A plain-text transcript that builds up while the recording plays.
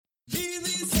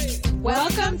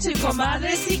Welcome to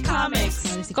Comadres y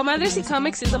Comics. Comadres y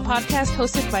Comics is a podcast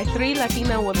hosted by three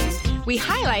Latina women. We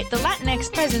highlight the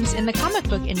Latinx presence in the comic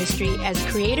book industry as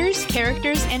creators,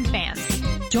 characters, and fans.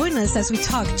 Join us as we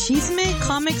talk chisme,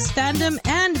 comics, fandom,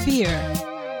 and beer.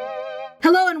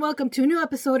 Hello and welcome to a new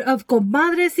episode of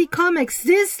Comadres y Comics.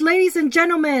 This, ladies and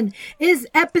gentlemen, is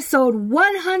episode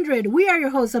 100. We are your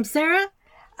hosts. I'm Sarah.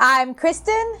 I'm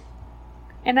Kristen.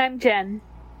 And I'm Jen.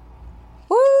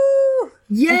 Woo!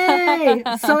 Yay!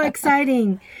 So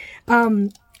exciting. I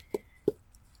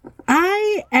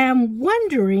am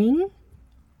wondering,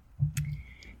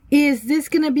 is this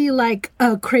going to be like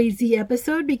a crazy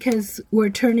episode because we're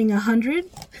turning 100?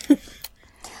 It's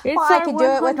well, I could do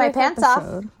it with my pants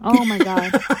off. Oh my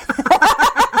god.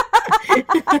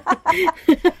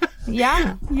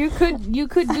 Yeah, you could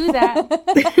do that.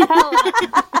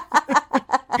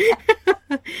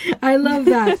 I love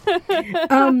that.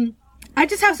 I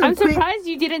just have some I'm surprised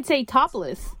you didn't say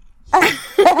topless.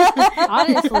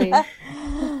 Honestly.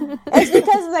 It's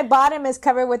because my bottom is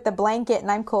covered with the blanket and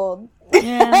I'm cold.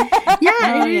 Yeah.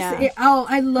 Yeah, it is.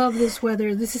 I love this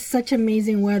weather. This is such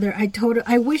amazing weather.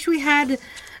 I wish we had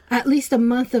at least a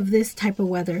month of this type of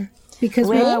weather. Because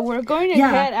we're going to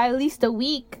get at least a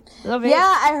week of it.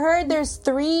 Yeah, I heard there's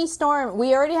 3 storms.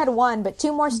 We already had 1, but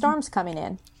 2 more storms coming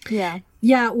in. Yeah.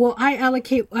 Yeah, well,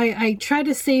 I try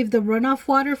to save the runoff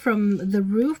water from the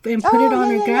roof and put it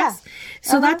on our grass. Yeah.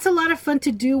 So that's a lot of fun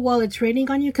to do while it's raining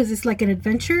on you because it's like an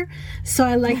adventure. So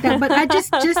I like that. But I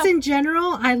just in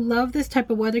general, I love this type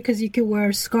of weather because you can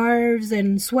wear scarves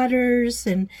and sweaters.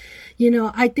 And,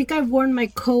 I think I've worn my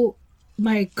coat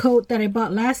that I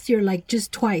bought last year, like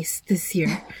just twice this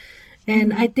year.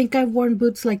 And I think I've worn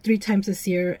boots like 3 times this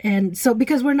year. And so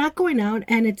because we're not going out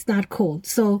and it's not cold.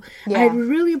 So I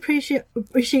really appreciate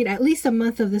at least a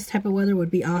month of this type of weather would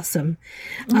be awesome.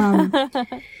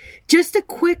 Just a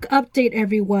quick update,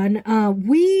 everyone.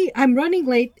 I'm running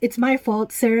late. It's my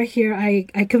fault. Sarah here.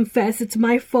 I confess it's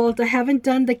my fault. I haven't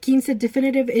done the Quince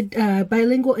Definitive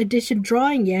Bilingual Edition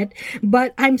drawing yet,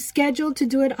 but I'm scheduled to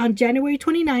do it on January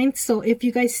 29th. So if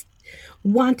you guys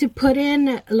want to put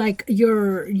in like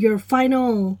your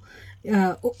final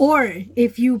or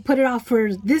if you put it off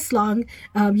for this long,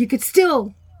 you could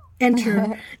still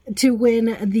enter to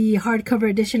win the hardcover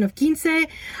edition of Quince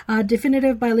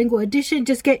Definitive Bilingual Edition.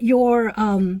 Just get your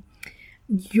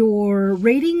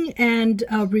rating and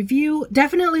review.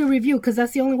 Definitely a review because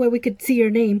that's the only way we could see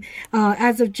your name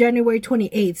as of January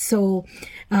 28th. So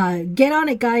get on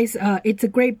it, guys. It's a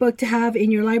great book to have in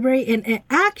your library. And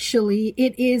actually,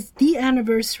 it is the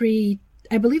anniversary,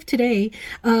 I believe today,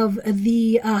 of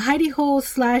the Heidi Ho /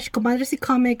 Comadres y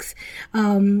Comics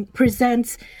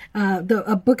presents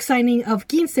a book signing of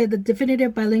Quince, the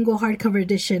Definitive Bilingual Hardcover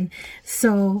Edition.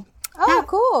 So... Oh,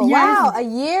 cool. Yeah, wow, a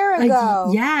year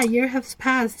ago. A year has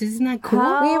passed. Isn't that cool?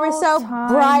 We were so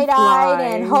bright-eyed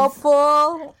and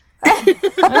hopeful.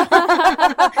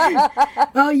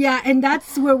 Oh, yeah. And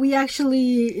that's where we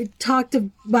actually talked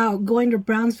about going to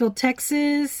Brownsville,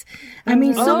 Texas. I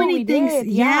mean, so many things. Did,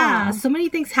 yeah. So many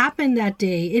things happened that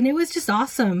day. And it was just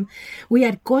awesome. We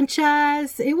had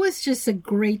conchas. It was just a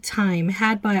great time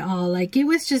had by all. Like, it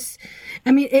was just,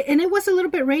 and it was a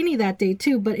little bit rainy that day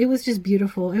too, but it was just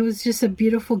beautiful. It was just a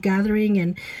beautiful gathering.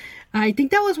 And I think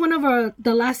that was one of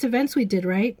the last events we did,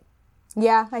 right?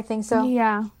 Yeah, I think so.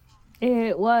 Yeah.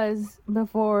 It was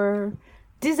before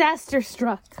disaster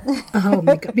struck. Oh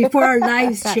my God. Before our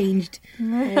lives changed.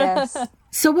 Yes.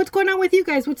 So what's going on with you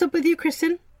guys? What's up with you,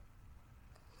 Kristen?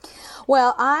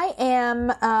 Well, I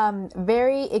am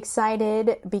very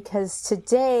excited because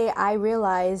today I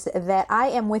realized that I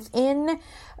am within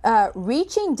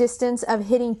reaching distance of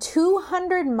hitting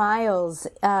 200 miles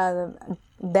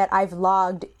that I've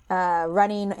logged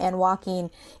running and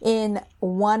walking in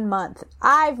 1 month.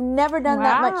 I've never done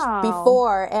that much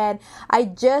before, and I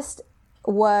just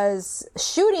was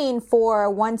shooting for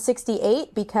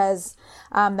 168 because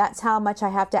that's how much I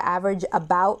have to average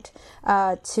about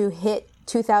to hit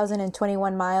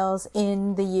 2,021 miles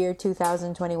in the year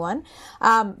 2021.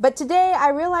 But today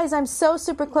I realize I'm so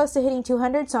super close to hitting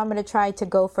 200, so I'm going to try to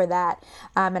go for that.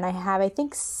 And I have, I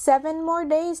think, 7 more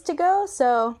days to go.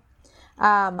 So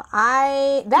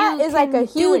that is like a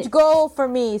huge goal for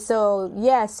me. So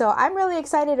yeah, so I'm really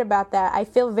excited about that. I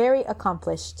feel very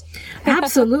accomplished.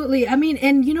 Absolutely. I mean,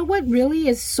 and you know what really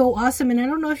is so awesome? And I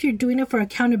don't know if you're doing it for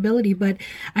accountability, but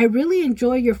I really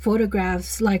enjoy your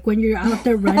photographs. Like when you're out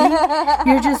there running,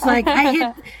 you're just like, I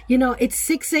hit, it's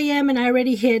 6 a.m. and I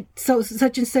already hit such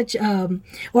and such,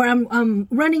 or I'm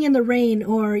running in the rain,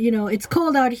 or, it's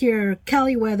cold out here,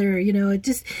 Cali weather, it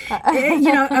just,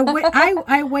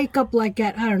 I wake up like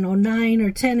at, I don't know, 9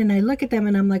 or 10, and I look at them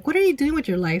and I'm like, what are you doing with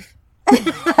your life? Look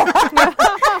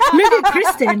at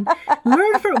Kristen.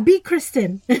 Be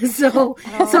Kristen. So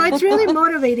it's really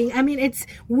motivating. I mean, it's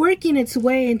working its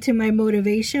way into my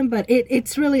motivation, but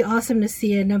it's really awesome to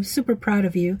see it, and I'm super proud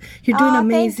of you. You're doing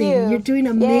amazing. You're doing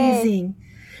amazing.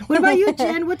 Yay. What about you,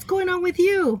 Jen? What's going on with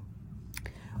you?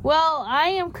 Well, I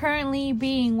am currently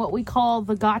being what we call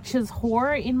the gotchas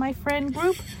whore in my friend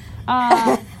group.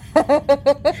 And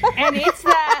it's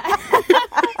that...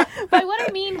 But what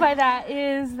I mean by that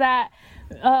is that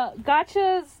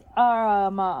gotchas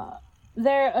are...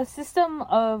 they're a system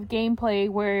of gameplay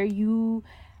where you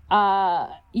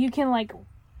can, like...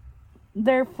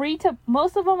 They're free to...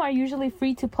 Most of them are usually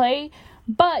free to play,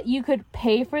 but you could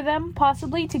pay for them,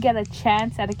 possibly, to get a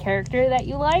chance at a character that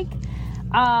you like.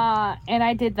 And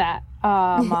I did that,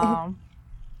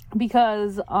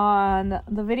 because on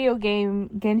the video game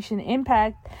Genshin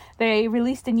Impact, they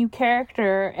released a new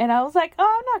character, and I was like, oh,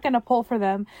 I'm not gonna pull for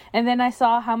them. And then I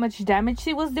saw how much damage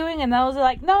she was doing, and I was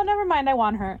like, no, never mind, I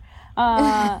want her.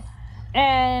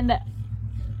 And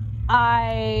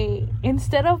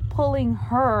instead of pulling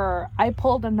her, I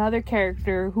pulled another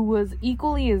character who was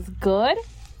equally as good,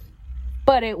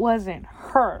 but it wasn't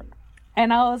her.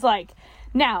 And I was like,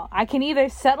 now, I can either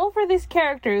settle for this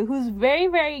character who's very,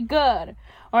 very good,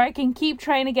 or I can keep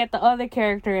trying to get the other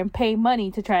character and pay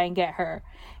money to try and get her.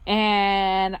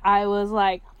 And I was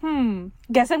like,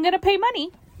 guess I'm going to pay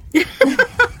money.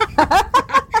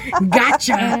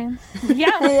 Gotcha. And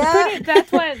that's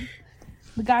what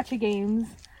the gotcha games.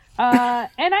 And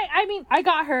I mean, I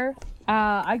got her.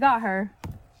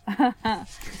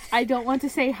 I don't want to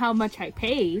say how much I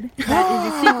paid. That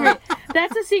is a secret.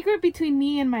 That's a secret between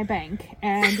me and my bank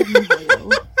and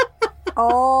Mihoyo.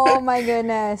 Oh my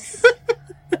goodness.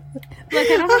 Look,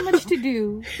 I don't have much to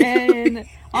do, and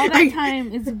all that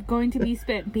time is going to be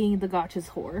spent being the gotchas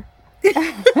whore.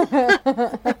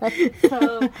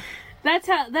 So that's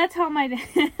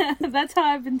how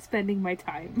I've been spending my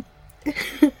time.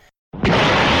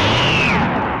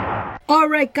 All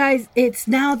right, guys, it's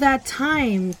now that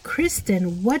time.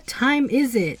 Kristen, what time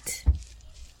is it?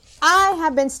 I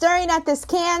have been staring at this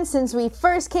can since we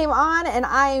first came on, and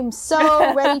I'm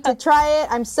so ready to try it.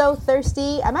 I'm so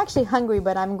thirsty. I'm actually hungry,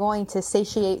 but I'm going to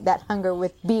satiate that hunger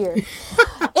with beer.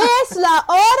 Es la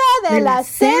hora de la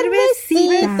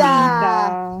cervecita.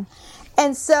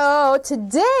 And so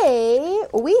today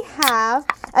we have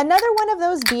another one of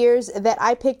those beers that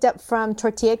I picked up from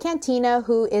Tortilla Cantina,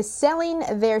 who is selling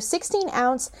their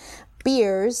 16-ounce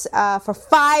beers for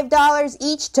 $5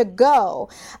 each to go.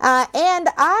 And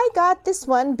I got this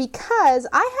one because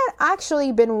I had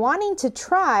actually been wanting to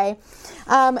try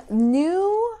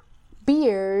new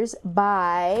beers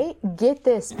by, get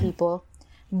this, people,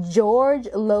 George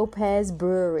Lopez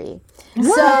Brewery.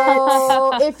 What?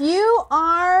 So if you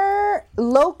are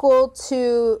local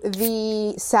to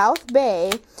the South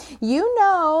Bay, you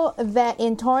know that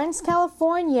in Torrance,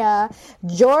 California,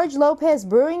 George Lopez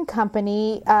Brewing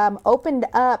Company opened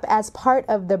up as part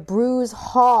of the Brews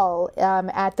Hall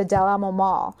at the Del Amo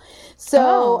Mall.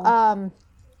 So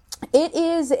it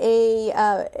is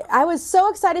I was so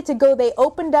excited to go. They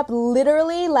opened up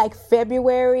literally like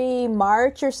February,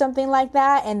 March or something like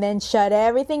that, and then shut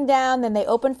everything down. Then they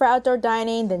opened for outdoor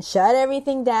dining, then shut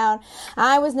everything down.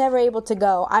 I was never able to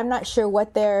go. I'm not sure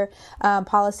what their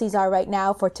policies are right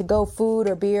now for to-go food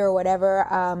or beer or whatever.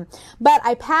 But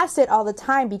I pass it all the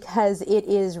time because it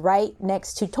is right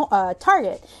next to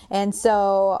Target. And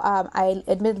so I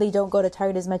admittedly don't go to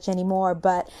Target as much anymore.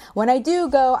 But when I do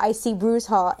go, I see Brews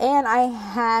Hall. And I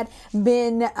had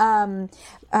been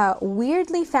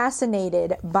weirdly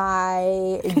fascinated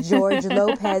by George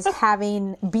Lopez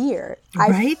having beer.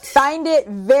 I find it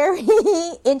very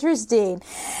interesting.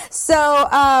 So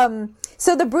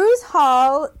the Brews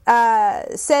Hall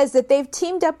says that they've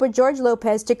teamed up with George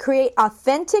Lopez to create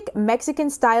authentic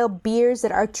Mexican-style beers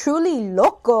that are truly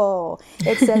loco.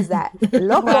 It says that.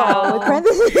 Loco. With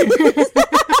parentheses.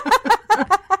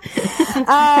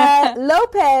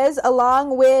 Lopez,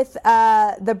 along with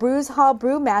the Brews Hall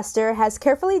brewmaster, has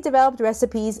carefully developed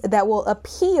recipes that will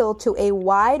appeal to a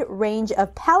wide range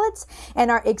of palates and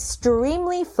are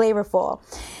extremely flavorful.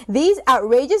 These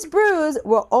outrageous brews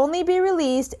will only be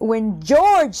released when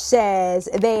George says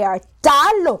they are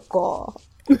ta loco.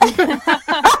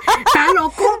 Ta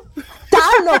loco?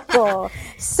 Ta loco.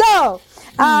 So,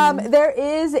 there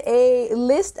is a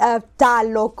list of Ta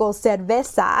Loco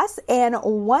cervezas, and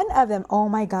one of them, oh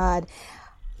my God,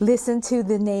 listen to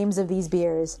the names of these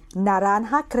beers.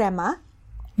 Naranja Crema.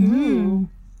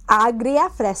 Agria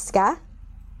Fresca.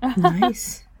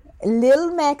 Nice.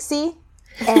 Lil Mexi.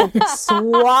 and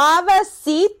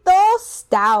Suavecito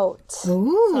Stout.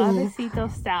 Ooh. Suavecito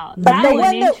Stout. But That the one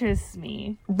one that- interests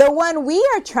me. The one we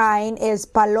are trying is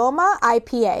Paloma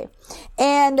IPA.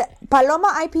 And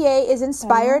Paloma IPA is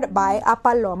inspired by a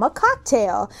Paloma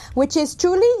cocktail, which is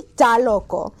truly da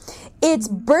loco. It's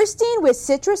bursting with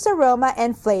citrus aroma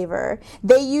and flavor.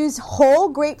 They use whole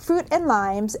grapefruit and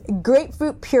limes,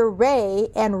 grapefruit puree,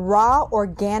 and raw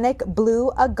organic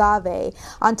blue agave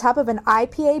on top of an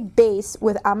IPA base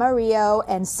with Amarillo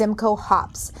and Simcoe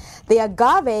hops. The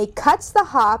agave cuts the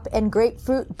hop and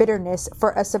grapefruit bitterness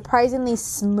for a surprisingly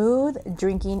smooth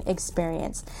drinking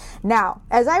experience. Now,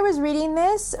 as I was reading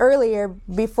this earlier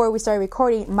before we started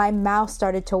recording, my mouth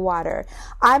started to water.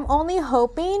 I'm only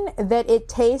hoping that it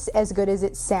tastes as good as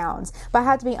it sounds. But I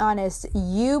have to be honest,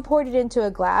 you poured it into a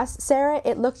glass, Sarah.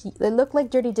 It looked like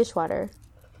dirty dishwater.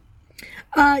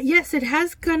 Yes, it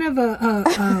has kind of a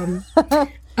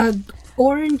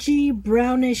orangey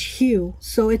brownish hue,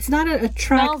 so it's not an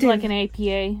attractive. Smells like an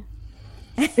APA.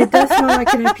 It does smell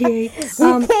like an IPA.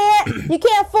 You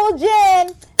can't fool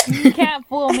Jen. You can't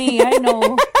fool me. I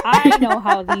know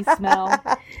how these smell.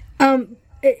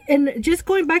 And just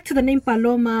going back to the name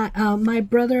Paloma, my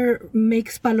brother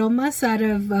makes palomas out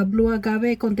of blue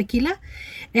agave con tequila,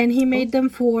 and he made them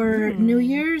for New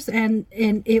Year's, and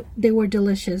they were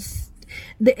delicious.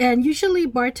 And usually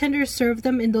bartenders serve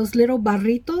them in those little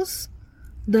barritos,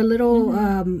 the little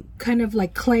kind of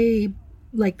like clay,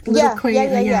 like little clay.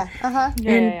 Yeah. Uh-huh.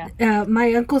 And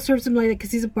my uncle serves them like that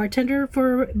because he's a bartender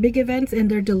for big events, and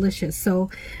they're delicious.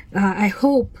 So I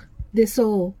hope this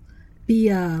will be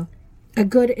a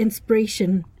good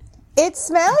inspiration. It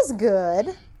smells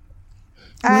good.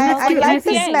 I like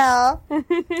the smell.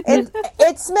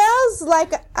 It smells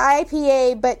like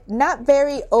IPA, but not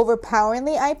very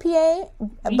overpoweringly IPA.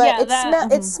 But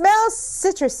it smells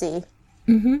citrusy.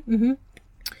 You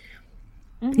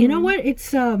know what?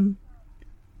 It's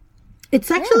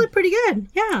actually pretty good.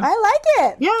 Yeah, I like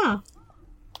it. Yeah.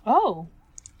 Oh,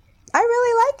 I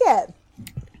really like it.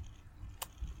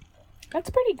 that's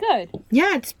pretty good.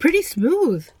 Yeah, it's pretty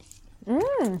smooth.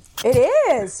 It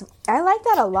is. I like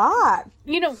that a lot.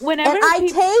 You know, whenever And I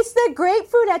taste the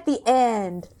grapefruit at the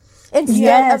end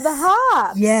instead of the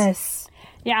hops. Yes.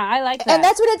 yeah, I like that. And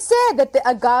that's what it said, that the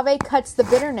agave cuts the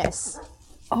bitterness.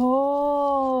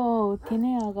 Oh,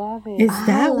 tiene agave. Is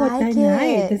that what like that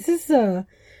night? it. This is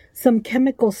some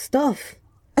chemical stuff.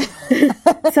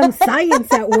 Some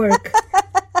science at work.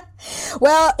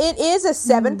 Well, it is a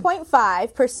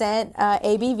 7.5%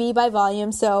 ABV by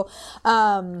volume, so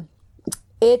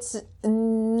it's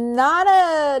not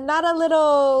a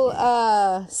little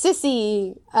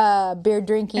sissy beer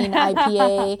drinking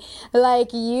IPA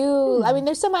like you. I mean,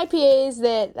 there's some IPAs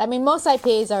that most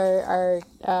IPAs are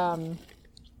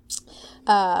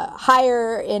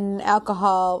higher in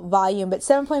alcohol volume, but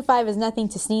 7.5 is nothing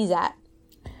to sneeze at.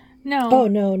 No. Oh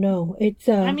no! It's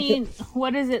I mean,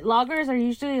 what is it? Lagers are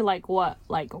usually like what?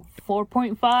 Like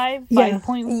 4.5? Yeah.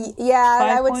 5. Yeah,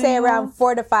 I would say 5.0? around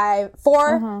 4 to 5,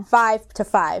 5 to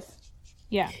 5.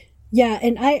 Yeah. Yeah,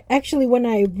 and I actually, when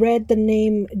I read the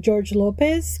name George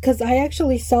Lopez, because I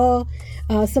actually saw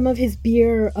some of his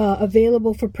beer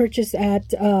available for purchase at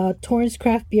Torrance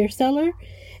Craft Beer Cellar.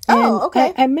 Oh,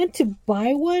 okay. I meant to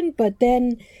buy one, but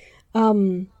then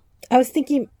I was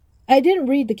thinking, I didn't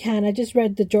read the can. I just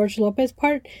read the George Lopez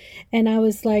part, and I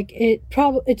was like,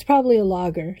 it's probably a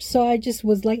lager. So I just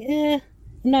was like, I'm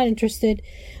not interested.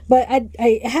 But had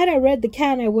I read the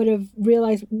can, I would have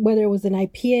realized whether it was an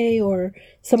IPA or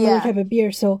some other type of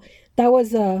beer. So that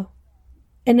was an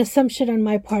assumption on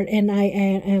my part, and I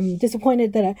am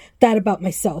disappointed that about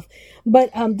myself.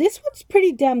 But this one's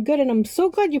pretty damn good, and I'm so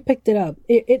glad you picked it up.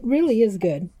 It really is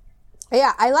good.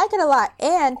 Yeah, I like it a lot.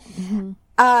 And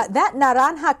that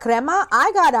naranja crema,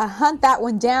 I gotta hunt that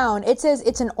one down. It says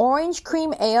it's an orange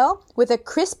cream ale with a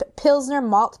crisp Pilsner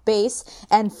malt base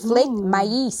and flaked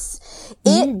maize.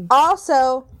 It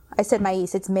also, I said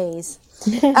maize, it's maize.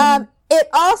 It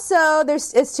also,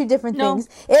 it's two different things.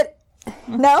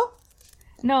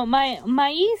 No, my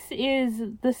maize is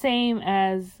the same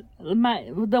as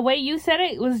the way you said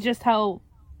it was just how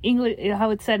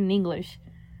it's said in English.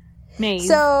 Maize.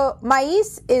 So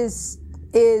maize is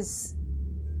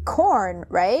corn,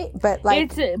 right? But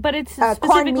like it's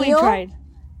specifically cornmeal? dried.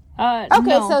 Okay,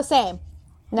 no. so same.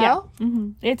 No? Yeah.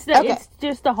 It's Okay. it's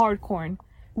just the hard corn.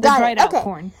 The Got it. dried out Okay.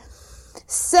 corn.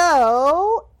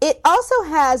 So it also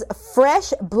has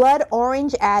fresh blood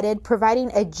orange added, providing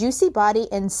a juicy body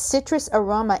and citrus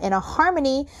aroma in a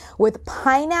harmony with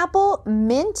pineapple,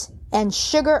 mint, and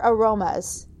sugar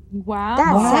aromas. Wow.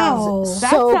 That Wow. sounds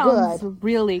That so sounds good.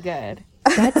 really good.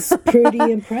 That's pretty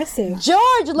impressive.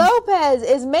 George Lopez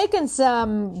is making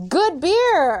some good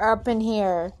beer up in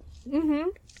here.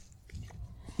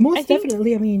 Most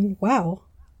definitely. I mean, wow.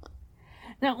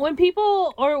 Now, when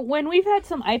we've had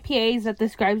some IPAs that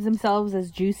describes themselves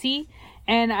as juicy,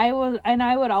 and I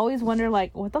would always wonder,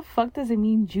 like, what the fuck does it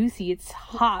mean juicy? It's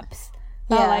hops.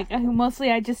 Yeah.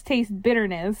 Mostly I just taste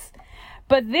bitterness.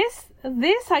 But this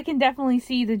I can definitely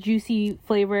see the juicy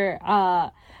flavor,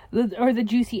 or the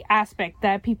juicy aspect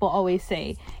that people always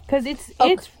say, because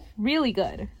it's really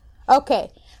good. Okay,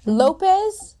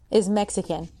 Lopez is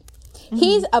Mexican.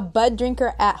 He's a bud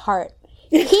drinker at heart.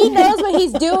 He knows what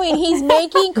he's doing. He's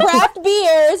making craft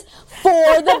beers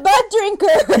for the bud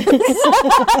drinkers.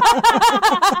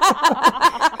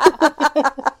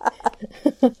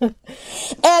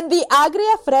 And the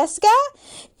Agria Fresca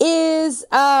is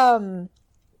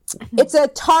it's a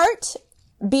tart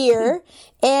beer,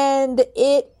 and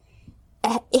it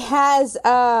has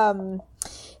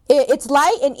it's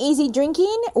light and easy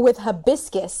drinking with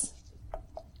hibiscus.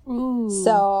 Ooh.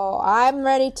 So I'm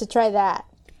ready to try that.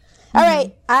 All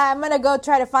right, I'm gonna go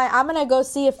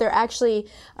see if they're actually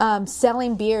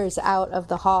selling beers out of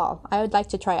the hall. I would like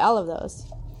to try all of those.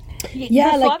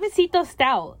 Yeah, the Suavecito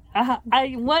Stout.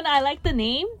 I like the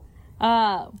name,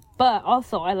 but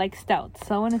also I like stouts.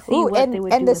 So I want to see what they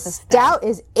would do with a stout. And the stout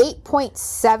is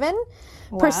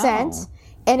 8.7%,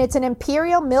 and it's an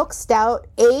imperial milk stout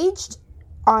aged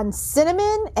on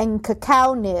cinnamon and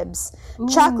cacao nibs. Ooh.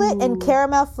 Chocolate and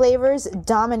caramel flavors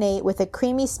dominate with a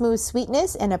creamy, smooth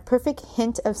sweetness and a perfect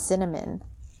hint of cinnamon.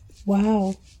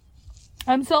 Wow.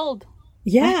 I'm sold.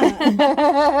 Yeah.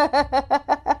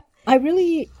 I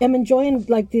really am enjoying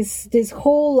like this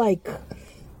whole like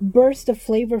burst of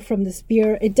flavor from this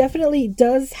beer. It definitely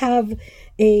does have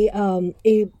un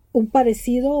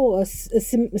parecido, a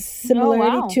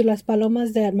similarity to Las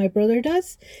Palomas that my brother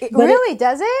does.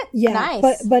 Does it? Yeah,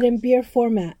 nice. But in beer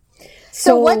format.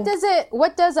 So what does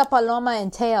a paloma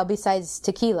entail besides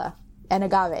tequila and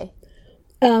agave?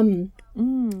 I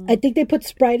think they put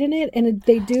Sprite in it, and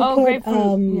they do put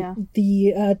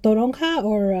the toronja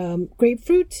or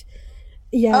grapefruit.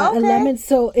 Yeah, okay. A lemon.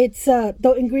 So it's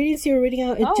the ingredients you're reading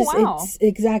out. It's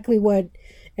exactly what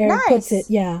Eric puts it.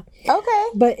 Yeah. Okay.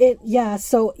 But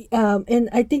so and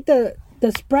I think the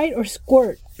Sprite or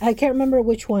Squirt, I can't remember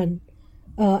which one,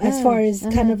 as far as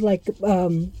kind of like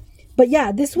but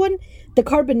yeah, this one, the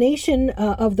carbonation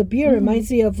of the beer reminds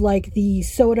me of like the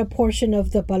soda portion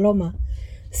of the Paloma.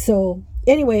 So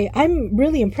anyway, I'm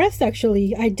really impressed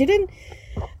actually.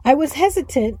 I was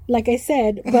hesitant, like I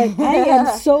said, but I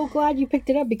am so glad you picked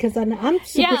it up because I'm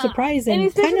super surprised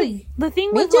and kind of the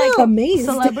thing with like amazed,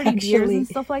 celebrity beers and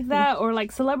stuff like that, or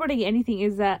like celebrity anything,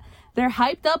 is that they're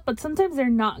hyped up, but sometimes they're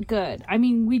not good. I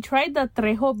mean, we tried the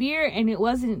Trejo beer and it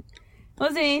wasn't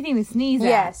anything to sneeze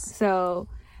at. So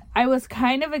I was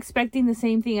kind of expecting the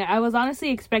same thing. I was honestly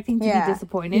expecting to be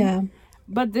disappointed. Yeah.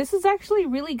 But this is actually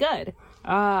really good.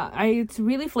 It's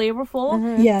really flavorful.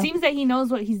 Yeah. It seems that he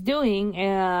knows what he's doing.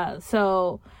 And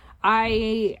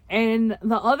the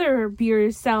other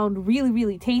beers sound really,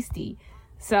 really tasty.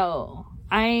 So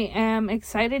I am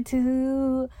excited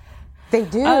to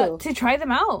try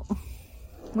them out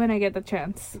when I get the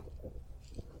chance.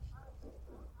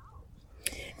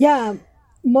 Yeah,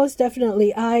 most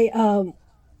definitely.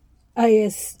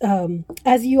 As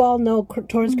you all know,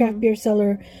 Torrance Craft Beer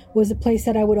Cellar was a place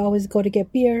that I would always go to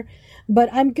get beer. But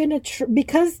I'm gonna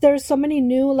because there's so many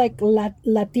new like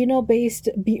Latino-based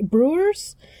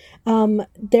brewers.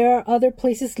 There are other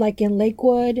places like in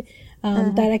Lakewood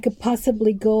that I could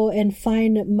possibly go and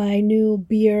find my new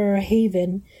beer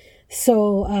haven.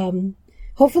 So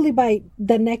hopefully by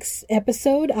the next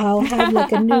episode, I'll have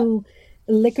like a new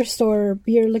craft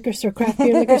beer liquor store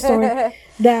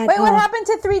that. Wait, what happened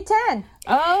to 310?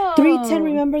 Oh, 310.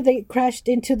 Remember they crashed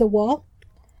into the wall,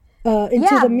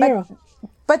 into the mirror.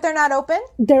 But they're not open?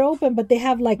 They're open, but they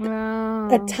have like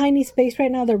a tiny space right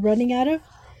now they're running out of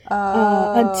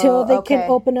until they can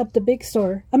open up the big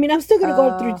store. I mean, I'm still going to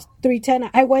go through 310.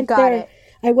 I went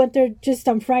there just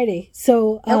on Friday.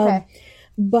 So,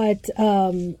 but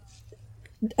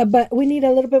we need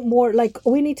a little bit more, like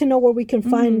we need to know where we can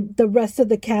find the rest of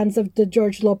the cans of the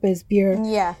George Lopez beer.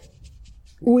 Yeah.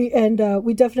 We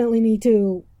definitely need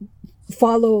to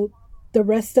follow the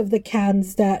rest of the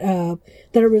cans that are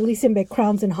releasing by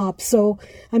Crowns and Hops. So,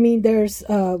 I mean, there's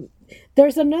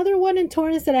another one in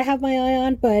Torrance that I have my eye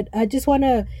on, but I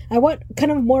want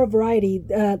kind of more variety.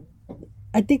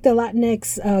 I think the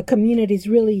Latinx community is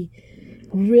really,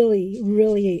 really,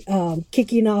 really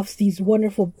kicking off these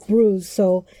wonderful brews.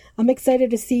 So I'm excited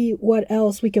to see what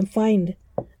else we can find,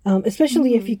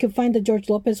 especially if you can find the George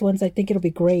Lopez ones. I think it'll be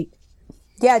great.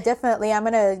 Yeah, definitely. I'm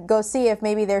gonna go see if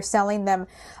maybe they're selling them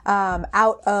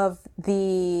out of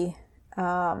the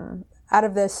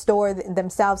store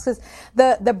themselves, because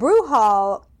the brew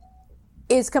hall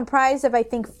is comprised of, I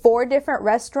think, 4 different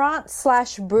restaurants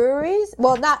 / breweries.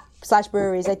 Well, not /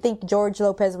 breweries. I think George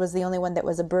Lopez was the only one that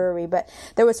was a brewery, but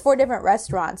there was 4 different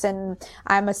restaurants, and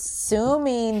I'm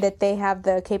assuming that they have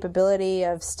the capability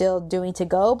of still doing to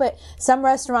go, but some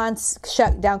restaurants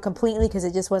shut down completely because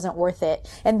it just wasn't worth it.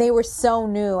 And they were so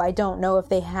new. I don't know if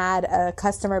they had a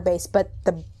customer base, but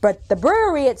the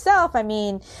brewery itself, I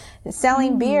mean,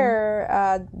 selling beer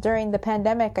during the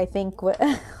pandemic, I think was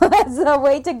a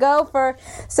way to go for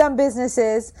some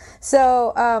businesses.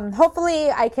 So hopefully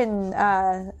I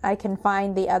can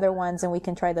find the other ones and we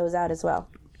can try those out as well.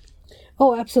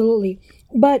 Oh, absolutely.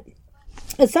 But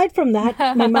aside from that,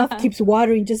 my mouth keeps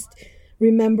watering just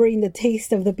remembering the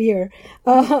taste of the beer.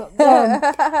 No,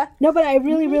 but I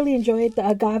really, really enjoy it. The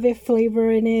agave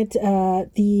flavor in it.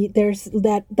 There's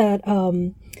that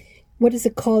what is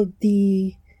it called?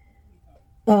 The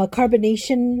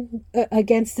carbonation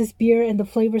against this beer and the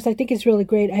flavors. I think it's really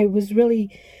great. I was really,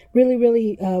 really,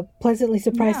 really pleasantly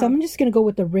surprised. So I'm just going to go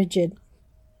with the rigid.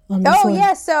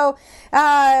 Yeah. So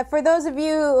for those of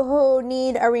you who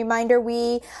need a reminder,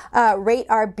 we rate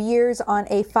our beers on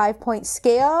a 5-point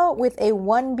scale, with a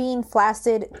 1 being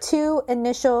flaccid, 2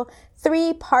 initial,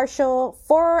 3 partial,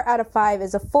 4 out of 5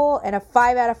 is a full, and a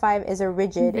 5 out of 5 is a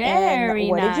rigid. Very and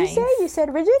what nice. did you say? You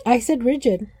said rigid? I said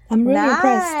rigid. I'm really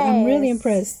impressed. I'm really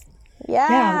impressed.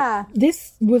 Yeah.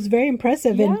 This was very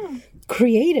impressive and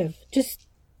creative. Just,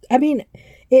 I mean,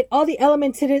 all the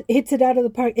elements hits it out of the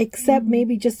park, except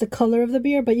maybe just the color of the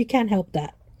beer, but you can't help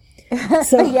that.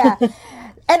 So yeah.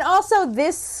 And also,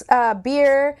 this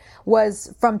beer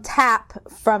was from tap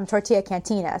from Tortilla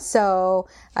Cantina. So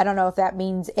I don't know if that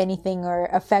means anything or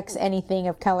affects anything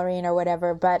of coloring or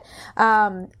whatever. But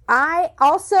I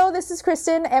also, this is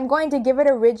Kristen, am going to give it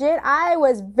a rigid. I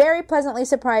was very pleasantly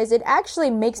surprised. It actually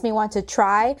makes me want to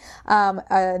try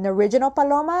an original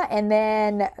Paloma and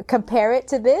then compare it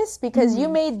to this, because you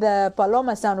made the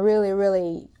Paloma sound really,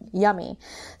 really yummy.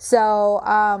 So,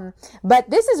 but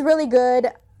this is really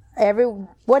good.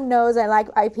 Everyone knows I like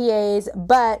IPAs,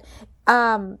 but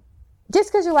just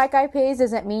because you like IPAs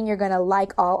doesn't mean you're going to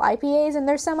like all IPAs, and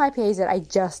there's some IPAs that I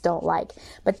just don't like.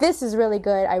 But this is really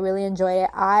good. I really enjoy it.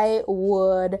 I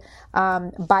would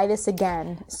buy this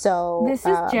again. So this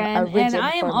is Jen, and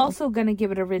I am also going to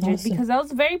give it a rigid because I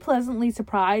was very pleasantly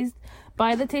surprised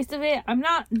by the taste of it. I'm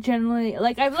not generally,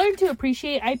 like, I've learned to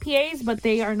appreciate IPAs, but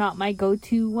they are not my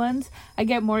go-to ones. I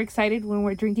get more excited when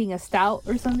we're drinking a stout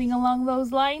or something along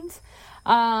those lines.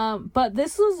 But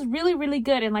this was really, really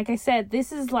good. And like I said,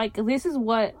 this is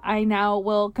what I now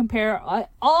will compare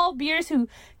all beers who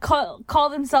call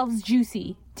themselves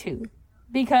juicy to,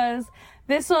 because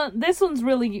this one's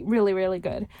really, really, really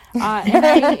good. And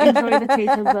I enjoy the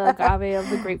taste of the agave, of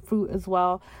the grapefruit as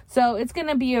well. So it's going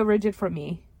to be a rigid for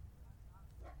me.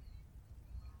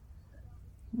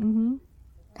 Mm-hmm.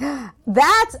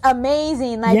 That's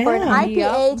amazing. Like, for an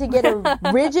IPA to get a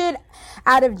rigid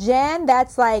out of Jen,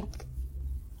 that's like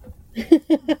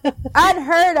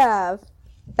unheard of.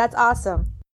 That's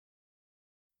awesome.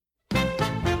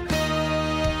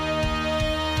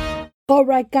 All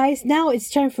right, guys, now it's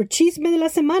time for Chisme de la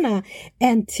Semana.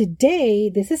 And today,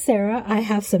 this is Sarah. I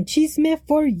have some chisme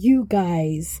for you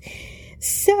guys.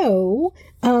 So,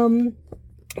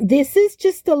 this is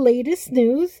just the latest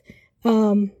news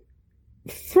regarding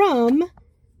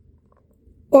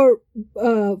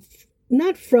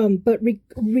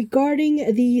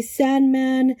the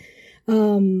Sandman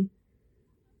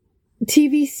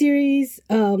TV series,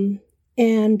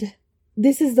 and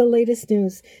this is the latest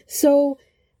news. So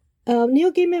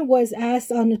Neil Gaiman was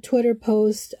asked on a Twitter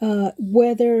post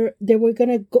whether they were going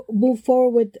to move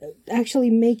forward with actually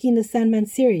making the Sandman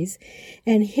series,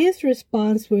 and his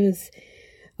response was,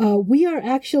 we are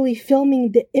actually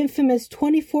filming the infamous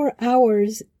 24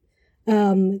 hours,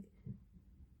 the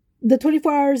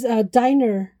 24 hours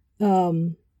diner,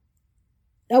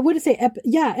 I wouldn't say,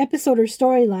 episode or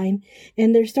storyline.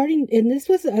 And they're starting, and this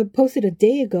was posted a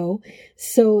day ago.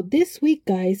 So this week,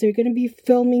 guys, they're going to be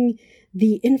filming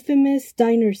the infamous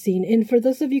diner scene. And for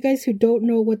those of you guys who don't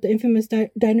know what the infamous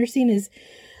diner scene is,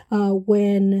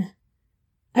 when...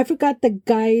 I forgot the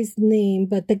guy's name,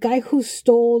 but the guy who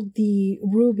stole the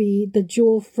ruby, the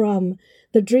jewel from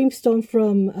the Dreamstone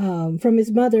from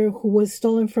his mother, who was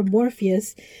stolen from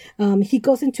Morpheus, he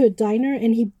goes into a diner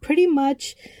and he pretty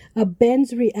much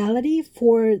bends reality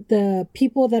for the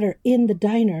people that are in the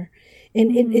diner,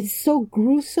 and it's so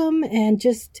gruesome and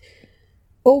just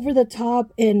over the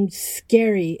top and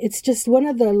scary. It's just one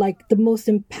of the most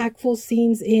impactful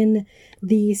scenes in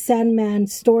the Sandman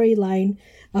storyline.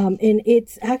 And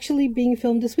it's actually being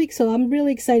filmed this week, so I'm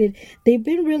really excited. They've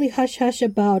been really hush-hush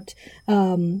about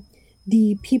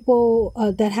the people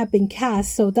that have been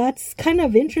cast, so that's kind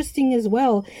of interesting as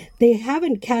well. They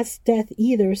haven't cast Death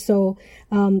either, so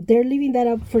they're leaving that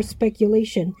up for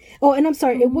speculation. Oh, and I'm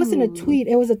sorry, it wasn't a tweet,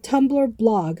 it was a Tumblr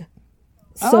blog.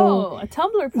 So, a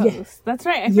Tumblr post. Yeah. That's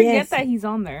right. I forget that he's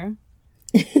on there.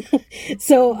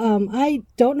 So I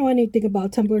don't know anything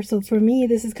about Tumblr, so for me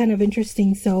this is kind of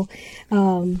interesting. So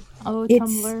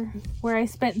Tumblr, where I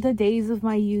spent the days of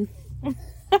my youth.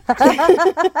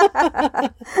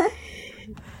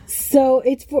 So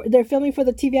they're filming for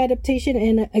the TV adaptation,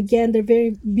 and again they're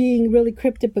being really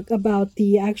cryptic about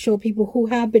the actual people who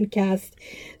have been cast.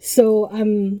 So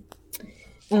I'm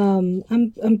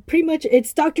pretty much,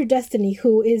 it's Dr. Destiny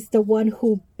who is the one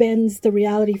who bends the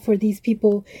reality for these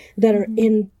people that are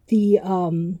in the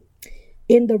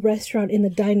restaurant, in the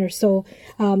diner. So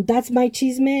that's my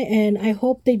chisme, and I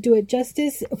hope they do it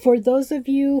justice. For those of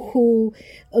you who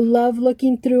love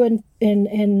looking through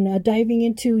and diving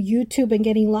into YouTube and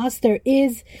getting lost, there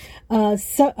is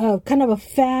kind of a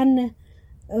fan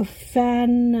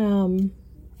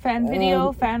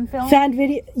video, fan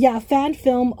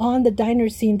film on the diner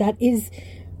scene that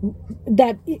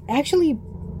actually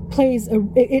plays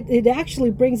it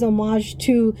actually brings homage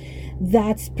to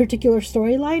that particular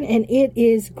storyline, and it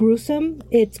is gruesome,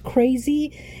 it's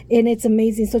crazy, and it's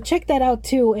amazing. So check that out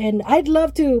too, and I'd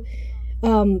love to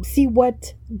see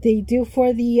what they do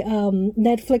for the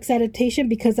Netflix adaptation,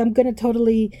 because I'm gonna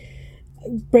totally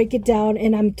break it down,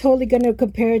 and I'm totally going to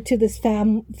compare it to this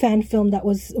fan film that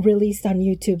was released on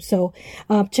YouTube. So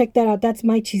check that out. That's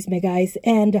my chisme, guys.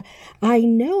 And I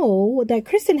know that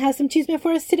Kristen has some chisme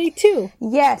for us today too.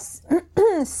 Yes.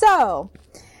 So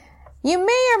you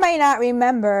may or may not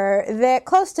remember that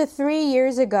close to 3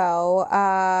 years ago,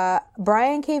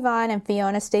 Brian K. Vaughan and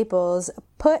Fiona Staples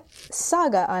put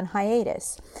Saga on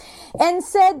hiatus and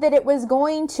said that it was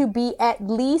going to be at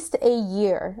least a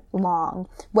year long.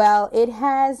 Well, it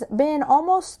has been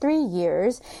almost 3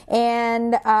 years,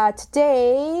 and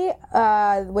today,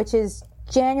 which is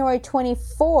January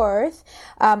 24th,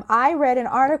 I read an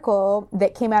article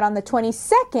that came out on the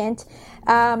 22nd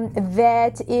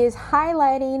that is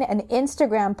highlighting an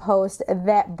Instagram post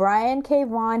that Brian K.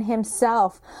 Vaughan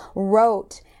himself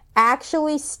wrote,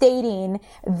 actually stating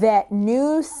that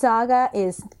new Saga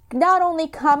is not only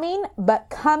coming, but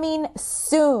coming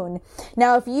soon.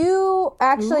 Now, if you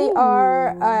actually are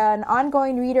an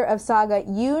ongoing reader of Saga,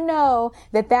 you know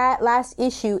that last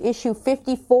issue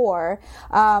 54,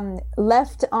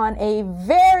 left on a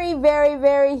very, very,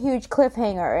 very huge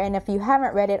cliffhanger. And if you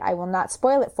haven't read it, I will not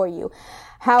spoil it for you.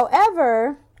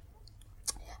 However,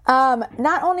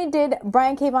 not only did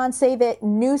Brian K. Vaughan say that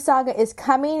new Saga is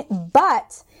coming,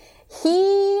 but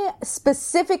he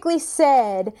specifically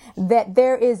said that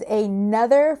there is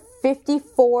another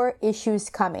 54 issues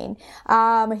coming.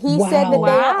 He said that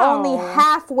they are only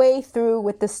halfway through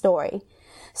with the story.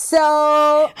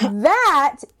 So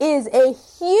that is a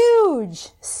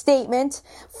huge statement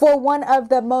for one of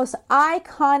the most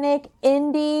iconic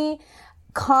indie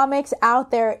comics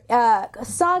out there.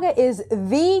 Saga is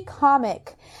the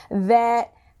comic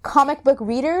that comic book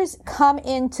readers come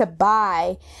in to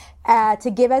buy to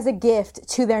give as a gift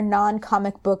to their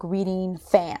non-comic book reading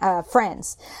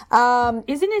friends.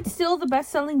 Isn't it still the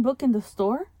best-selling book in the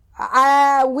store?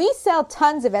 We sell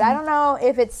tons of it. I don't know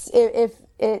if it's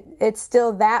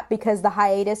still that, because the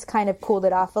hiatus kind of cooled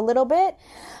it off a little bit.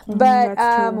 But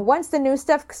once the new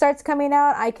stuff starts coming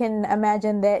out, I can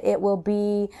imagine that it will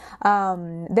be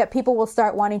that people will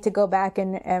start wanting to go back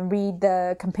and read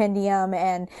the compendium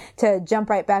and to jump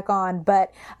right back on.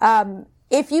 But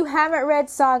if you haven't read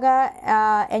Saga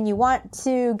and you want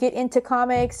to get into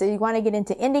comics, or you want to get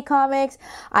into indie comics,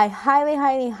 I highly,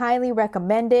 highly, highly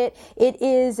recommend it. It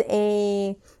is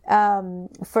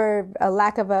for a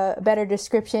lack of a better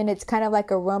description, it's kind of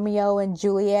like a Romeo and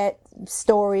Juliet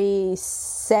story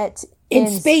set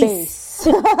in space.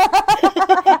 Romeo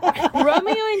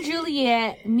and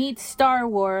Juliet meets Star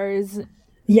Wars.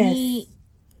 Yes.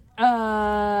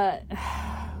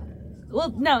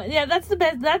 Well, no, yeah, that's the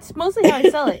best. That's mostly how I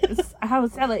sell it. How I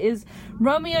sell it is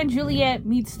Romeo and Juliet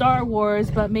meets Star Wars,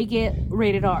 but make it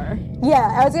rated R. Yeah,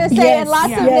 I was gonna say, and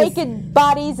lots of naked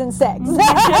bodies and sex.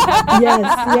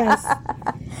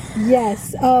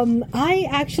 Yes. I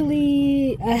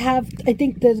actually have, I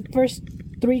think, the first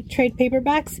 3 trade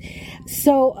paperbacks.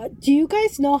 So, do you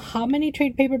guys know how many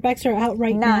trade paperbacks are out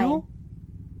right now?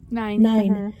 9.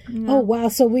 9. Oh, wow.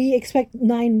 So we expect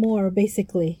 9 more,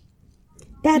 basically.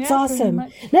 That's awesome.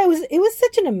 No, it was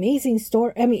such an amazing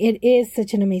story. I mean, it is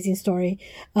such an amazing story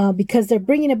because they're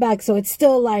bringing it back, so it's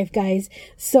still alive, guys.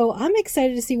 So I'm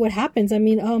excited to see what happens. I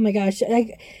mean, oh my gosh,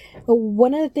 like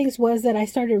one of the things was that I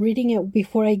started reading it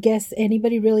before I guess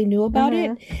anybody really knew about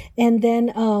it, and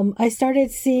then I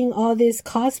started seeing all this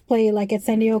cosplay like at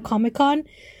San Diego Comic-Con.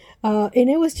 And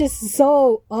it was just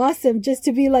so awesome just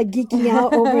to be like geeking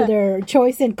out over their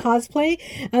choice in cosplay.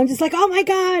 I'm just like, oh my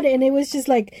God. And it was just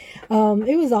like,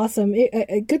 it was awesome.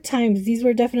 Good times. These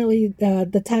were definitely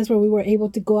the times where we were able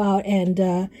to go out and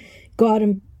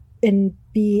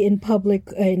be in public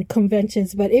in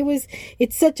conventions. But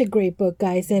it's such a great book,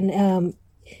 guys. And,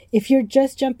 if you're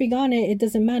just jumping on it, it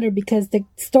doesn't matter because the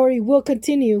story will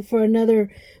continue for another,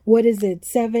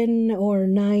 7 or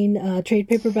 9 trade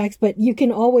paperbacks. But you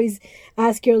can always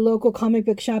ask your local comic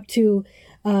book shop to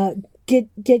get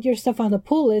your stuff on the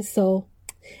pull list. So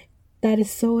that is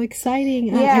so exciting.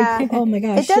 Yeah. Oh my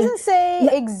gosh. It doesn't say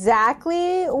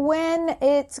exactly when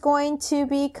it's going to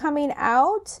be coming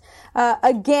out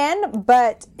again,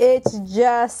 but it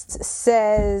just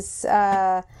says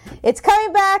it's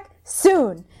coming back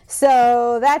soon.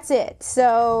 So that's it.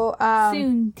 So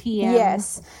soon, TM.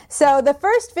 Yes. So the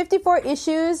first 54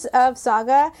 issues of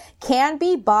Saga can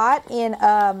be bought in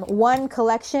one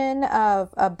collection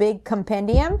of a big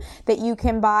compendium that you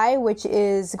can buy, which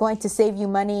is going to save you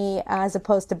money as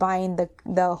opposed to buying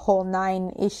the whole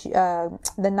 9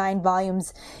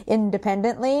 volumes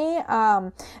independently.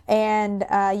 And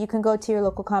you can go to your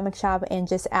local comic shop and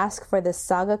just ask for the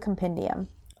Saga compendium.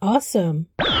 Awesome.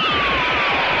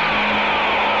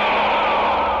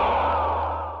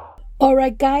 All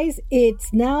right, guys,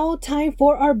 it's now time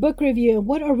for our book review.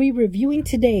 What are we reviewing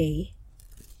today?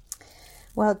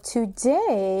 Well,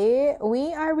 today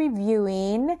we are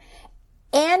reviewing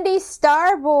Andy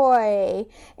Starboy.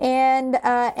 And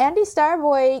Andy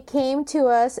Starboy came to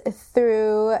us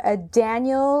through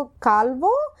Daniel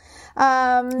Calvo.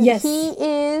 Yes. He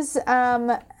is...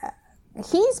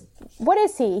 what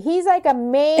is he? He's like a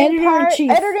main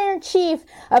editor-in-chief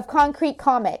of Concrete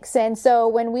Comics. And so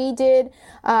when we did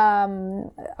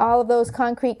all of those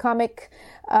Concrete Comic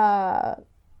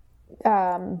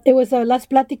it was a Las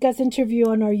Platicas interview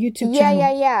on our YouTube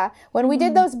channel. Yeah. When we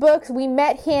did those books, we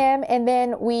met him and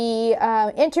then we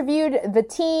interviewed the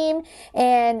team,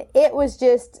 and it was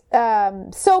just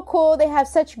so cool. They have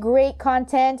such great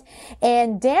content.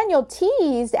 And Daniel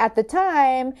teased at the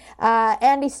time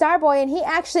Andy Starboy, and he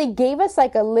actually gave us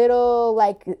like a little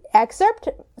like excerpt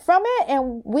from it,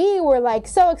 and we were like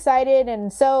so excited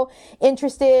and so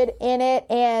interested in it.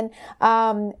 And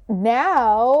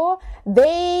now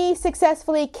they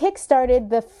successfully kickstarted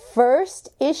the first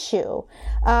issue,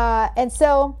 and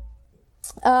so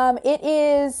it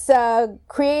is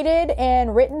created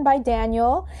and written by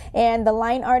Daniel, and the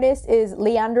line artist is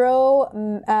Leandro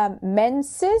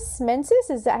Menses.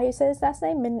 Is that how you say his last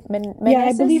name? Yeah,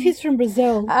 I believe he's from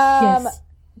Brazil. Yes.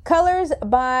 Colors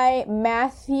by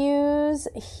Matthews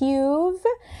Huve.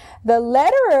 The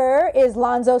letterer is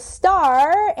Lonzo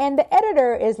Starr, and the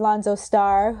editor is Lonzo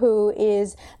Starr, who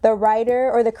is the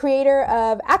writer or the creator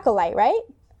of Acolyte, right?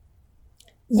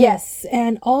 Yes,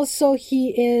 and also he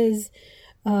is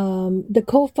the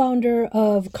co-founder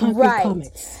of Concrete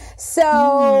Comics.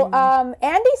 So,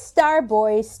 Andy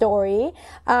Starboy's story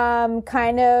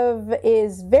kind of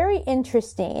is very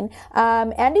interesting.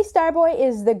 Andy Starboy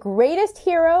is the greatest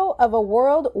hero of a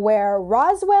world where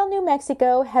Roswell, New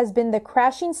Mexico has been the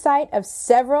crashing site of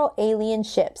several alien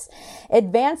ships,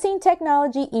 advancing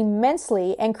technology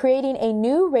immensely and creating a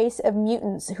new race of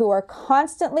mutants who are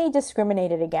constantly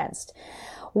discriminated against.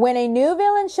 When a new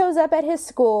villain shows up at his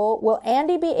school, will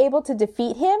Andy be able to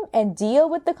defeat him and deal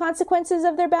with the consequences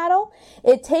of their battle?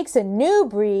 It takes a new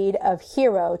breed of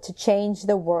hero to change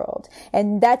the world.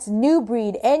 And that's new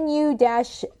breed,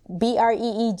 NU-BREED,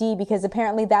 because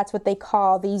apparently that's what they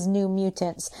call these new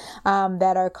mutants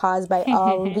that are caused by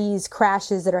all these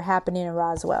crashes that are happening in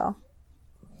Roswell.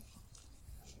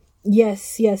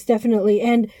 Yes, definitely.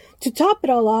 And to top it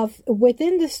all off,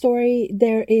 within the story,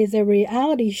 there is a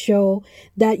reality show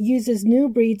that uses new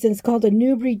breeds, and it's called a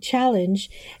New Breed Challenge,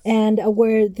 and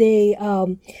where they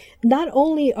not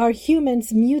only are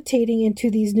humans mutating into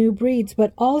these new breeds,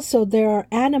 but also there are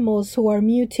animals who are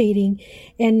mutating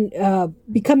and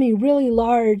becoming really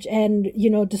large and,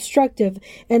 destructive.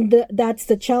 And that's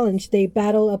the challenge. They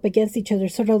battle up against each other,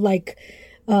 sort of like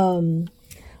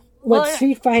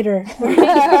Street Fighter.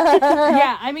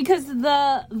 Yeah, I mean, because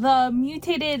the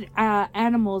mutated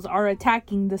animals are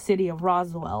attacking the city of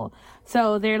Roswell.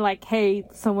 So they're like, hey,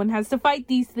 someone has to fight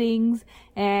these things,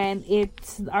 and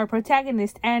it's our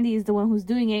protagonist, Andy, is the one who's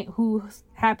doing it, who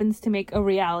happens to make a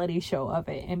reality show of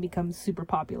it and becomes super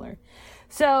popular.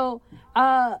 So,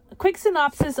 quick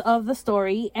synopsis of the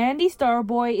story. Andy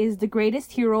Starboy is the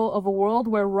greatest hero of a world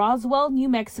where Roswell, New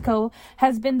Mexico,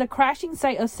 has been the crashing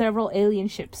site of several alien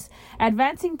ships,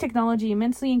 advancing technology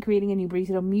immensely and creating a new breed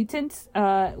of mutants,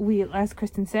 as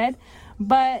Kristen said.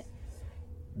 But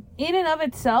in and of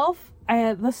itself,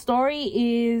 the story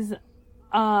is,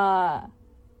 well,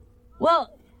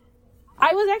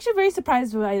 I was actually very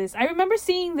surprised by this. I remember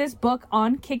seeing this book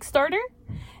on Kickstarter,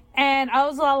 and I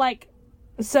was all like,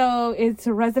 so it's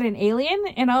Resident Alien?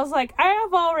 And I was like, I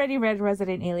have already read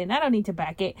Resident Alien. I don't need to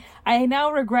back it. I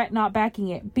now regret not backing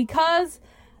it because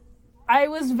I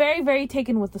was very, very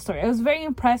taken with the story. I was very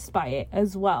impressed by it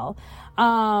as well.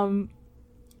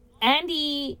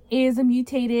 Andy is a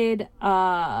mutated,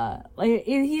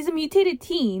 he's a mutated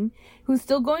teen who's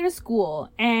still going to school,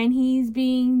 and he's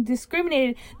being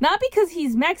discriminated, not because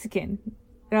he's Mexican,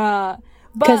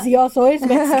 because he also is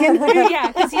Mexican.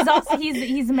 Yeah, because he's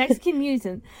a Mexican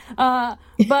mutant.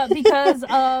 But because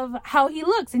of how he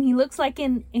looks, and he looks like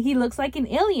an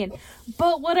alien.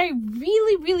 But what I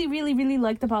really, really, really, really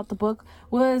liked about the book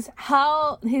was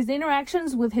how his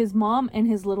interactions with his mom and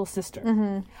his little sister.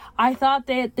 Mm-hmm. I thought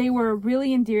that they were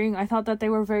really endearing. I thought that they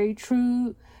were very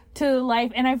true to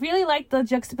life, and I really liked the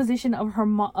juxtaposition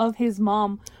of his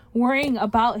mom worrying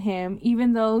about him,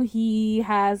 even though he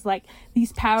has like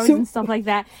these powers and stuff like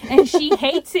that, and she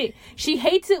hates it. She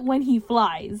hates it when he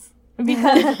flies,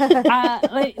 because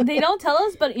like, they don't tell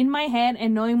us, but in my head,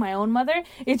 and knowing my own mother,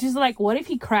 it's just like, what if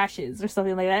he crashes or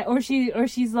something like that? Or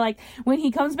she's like, when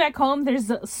he comes back home, there's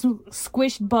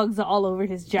squished bugs all over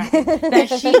his jacket that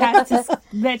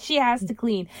she has to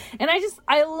clean. And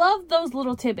I love those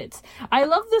little tidbits. I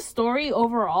love the story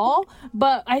overall,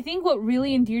 but I think what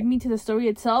really endeared me to the story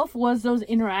itself was those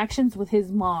interactions with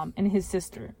his mom and his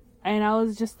sister. And I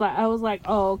was like,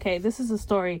 oh, okay, this is a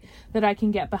story that I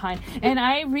can get behind. And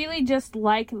I really just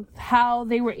like how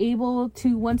they were able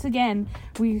to, once again,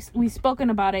 we've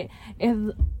spoken about it,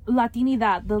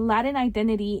 Latinidad, the Latin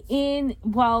identity,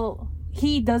 while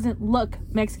he doesn't look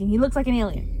Mexican, he looks like an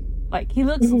alien. Like, he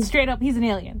looks straight up, he's an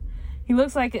alien. He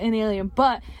looks like an alien,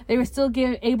 but they were still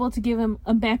able to give him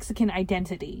a Mexican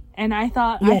identity, and I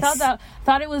thought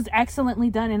it was excellently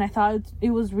done, and I thought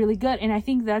it was really good. And I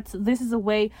think this is a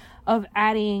way of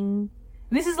adding.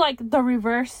 This is like the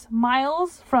reverse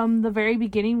Miles from the very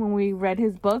beginning when we read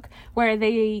his book, where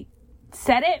they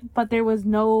said it, but there was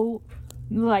no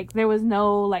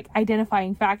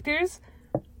identifying factors.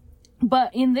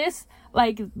 But in this,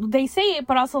 like, they say it,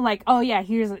 but also like, oh yeah,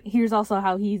 here's also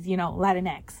how he's,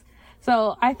 Latinx.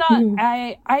 So I thought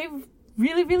I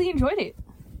really, really enjoyed it.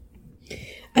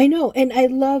 I know, and I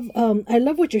love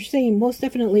what you're saying, most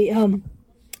definitely.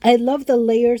 I love the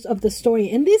layers of the story,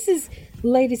 and this is,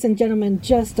 ladies and gentlemen,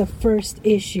 just the first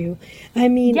issue. I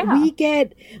mean,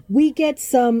 we get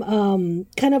some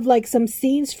kind of like some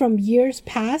scenes from years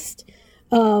past,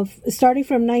 starting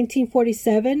from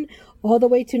 1947 all the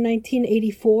way to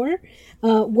 1984,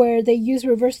 where they use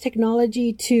reverse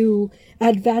technology to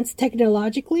advance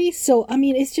technologically. So, I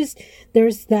mean, it's just,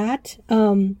 there's that.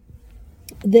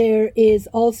 There is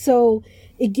also,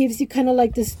 it gives you kind of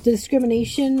like this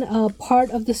discrimination part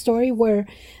of the story where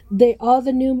all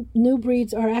the new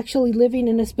breeds are actually living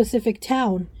in a specific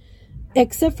town,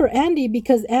 except for Andy,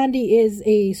 because Andy is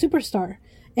a superstar.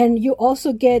 And you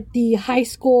also get the high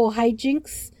school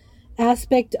hijinks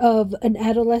aspect of an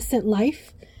adolescent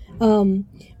life,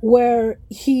 where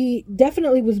he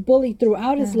definitely was bullied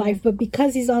throughout his life, but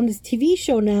because he's on this TV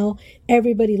show now,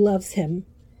 everybody loves him.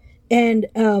 And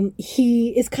he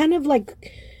is kind of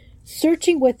like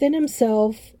searching within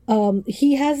himself.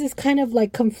 He has this kind of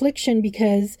like confliction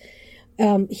because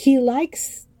he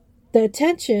likes the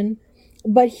attention,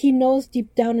 but he knows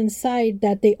deep down inside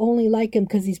that they only like him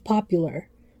because he's popular,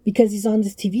 because he's on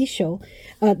this TV show.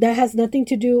 That has nothing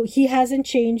to do. He hasn't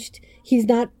changed. He's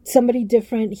not somebody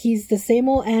different. He's the same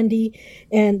old Andy,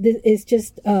 and this is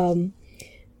just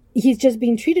he's just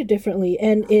being treated differently,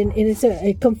 and it's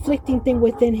a conflicting thing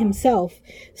within himself.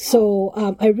 So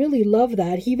I really love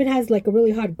that. He even has like a really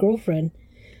hot girlfriend,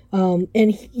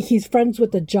 and he's friends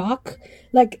with the jock.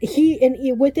 Like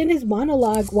within his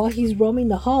monologue while he's roaming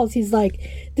the halls, he's like,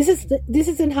 this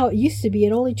isn't how it used to be.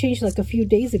 It only changed like a few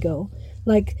days ago.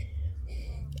 Like,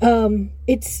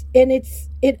 this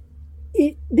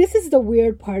is the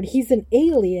weird part. He's an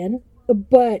alien,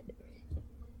 but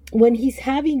when he's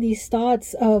having these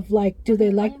thoughts of like, do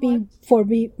they like me for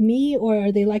me, or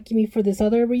are they liking me for this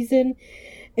other reason?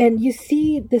 and you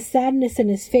see the sadness in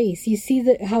his face. You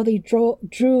see how they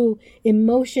drew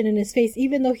emotion in his face,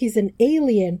 even though he's an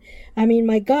alien. I mean,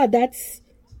 my God, that's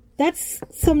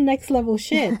some next level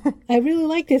shit. I really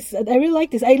like this.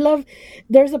 I love,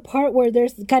 there's a part where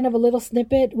there's kind of a little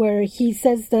snippet where he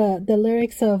says the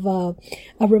lyrics of a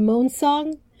Ramones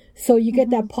song. So you get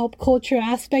that pop culture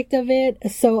aspect of it.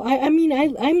 So I'm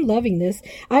loving this.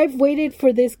 I've waited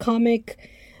for this comic,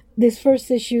 this first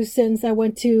issue, since I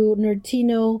went to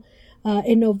Nerdtino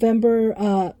in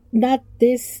November, not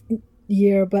this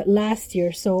year, but last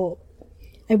year. So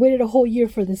I waited a whole year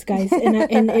for this, guys,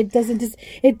 and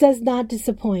it does not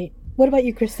disappoint. What about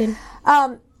you, Kristen?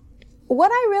 What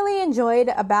I really enjoyed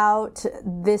about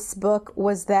this book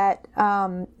was that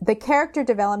the character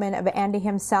development of Andy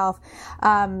himself,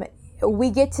 we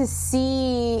get to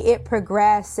see it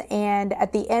progress, and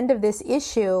at the end of this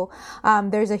issue,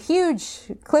 there's a huge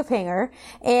cliffhanger,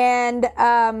 and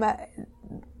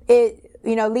it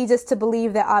leads us to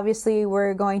believe that obviously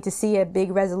we're going to see a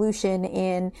big resolution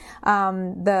in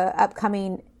the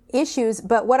upcoming issues.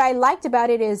 But what I liked about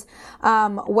it is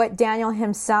what Daniel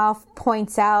himself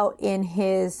points out in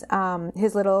his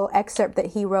little excerpt that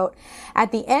he wrote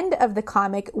at the end of the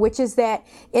comic, which is that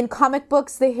in comic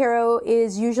books, the hero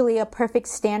is usually a perfect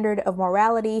standard of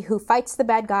morality who fights the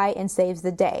bad guy and saves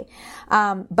the day.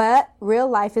 But real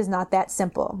life is not that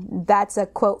simple. That's a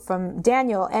quote from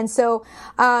Daniel. And so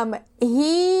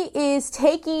he is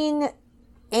taking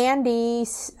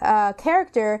Andy's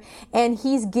character, and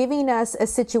he's giving us a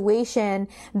situation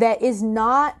that is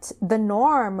not the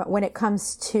norm when it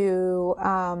comes to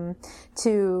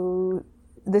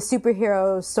the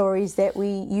superhero stories that we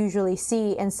usually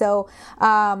see. And so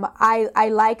I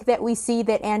like that we see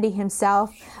that Andy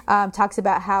himself talks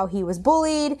about how he was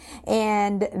bullied,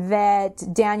 and that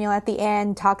Daniel at the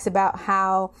end talks about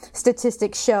how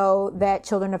statistics show that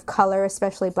children of color,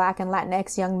 especially Black and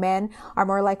Latinx young men, are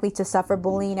more likely to suffer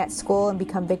bullying at school and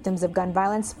become victims of gun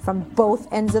violence from both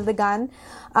ends of the gun.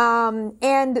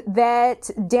 And that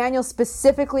Daniel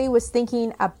specifically was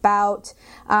thinking about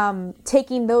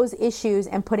taking those issues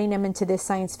and putting them into this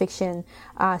science fiction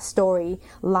story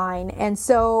line. And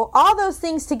so all those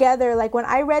things together, like when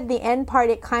I read the end part,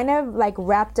 it kind of like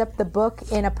wrapped up the book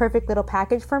in a perfect little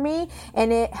package for me,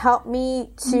 and it helped me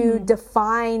to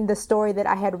define the story that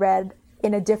I had read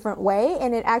in a different way,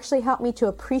 and it actually helped me to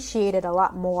appreciate it a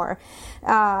lot more.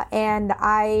 And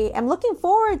I am looking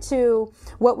forward to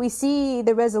what we see,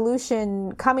 the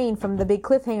resolution coming from the big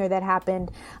cliffhanger that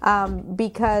happened,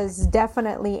 because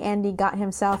definitely Andy got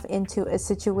himself into a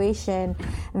situation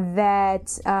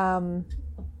that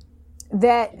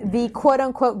that the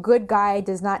quote-unquote good guy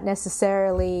does not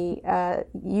necessarily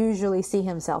usually see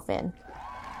himself in.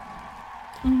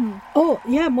 Mm-hmm. Oh,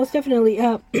 yeah, most definitely.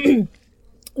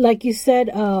 Like you said,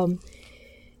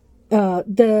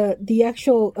 the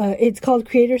actual it's called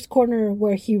Creator's Corner,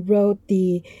 where he wrote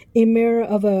a mirror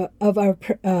of our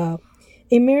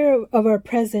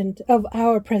present,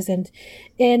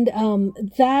 and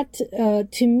that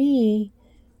to me,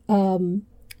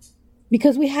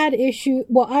 because we had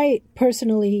I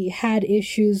personally had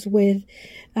issues with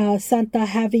Santa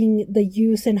having the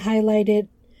use and highlighted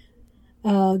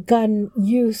gun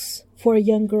use for a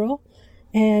young girl.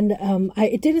 And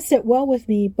it didn't sit well with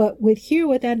me, but with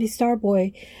Andy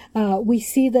Starboy, we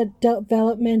see the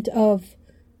development of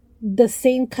the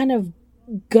same kind of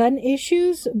gun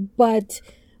issues, but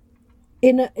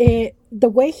in the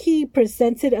way he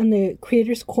presents it on the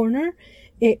Creator's Corner,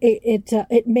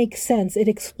 it makes sense. It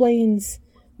explains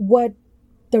what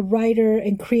the writer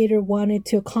and creator wanted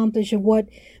to accomplish and what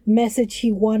message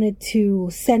he wanted to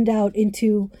send out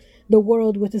into the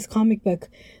world with this comic book.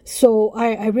 So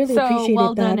I really appreciated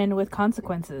well that. Done and with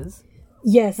consequences.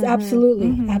 Yes,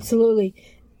 absolutely. Absolutely.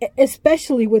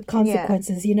 Especially with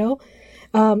consequences,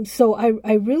 So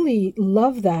I really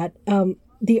love that.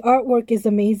 The artwork is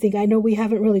amazing. I know we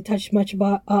haven't really touched much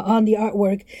about on the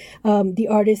artwork. The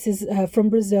artist is from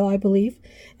Brazil, I believe.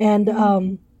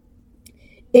 And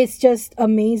it's just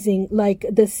amazing. Like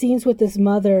the scenes with his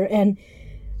mother and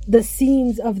the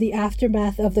scenes of the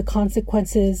aftermath of the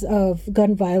consequences of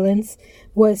gun violence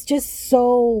was just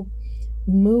so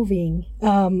moving.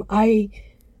 I'm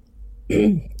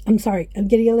sorry, I'm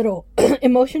getting a little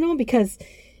emotional because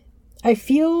I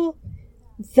feel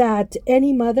that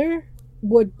any mother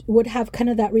would have kind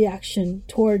of that reaction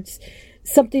towards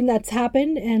something that's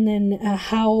happened, and then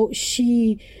how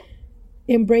she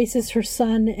embraces her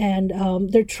son, and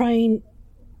they're trying,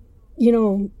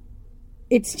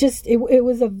 it's just it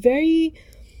was a very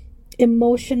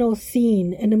emotional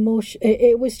scene, and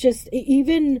it was just,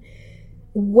 even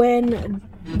when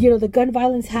the gun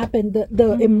violence happened,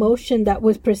 the emotion that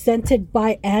was presented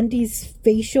by Andy's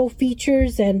facial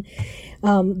features and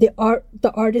the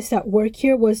artists that work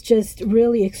here was just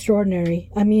really extraordinary.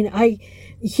 I mean,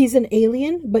 he's an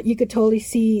alien, but you could totally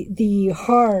see the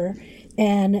horror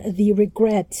and the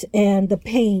regret and the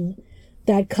pain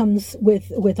that comes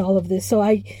with all of this. So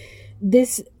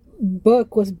this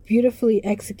book was beautifully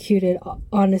executed.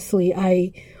 Honestly,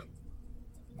 I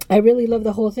really love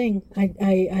the whole thing.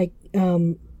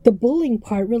 The bullying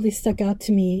part really stuck out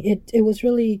to me. It was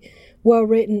really well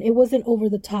written. It wasn't over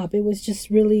the top. It was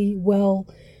just really well,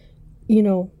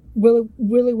 really,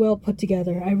 really well put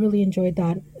together. I really enjoyed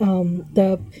that.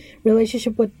 The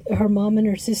relationship with her mom and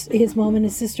his mom and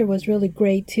his sister was really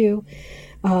great too.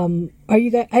 Are you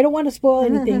guys? I don't want to spoil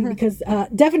anything because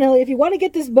definitely, if you want to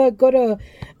get this book, go to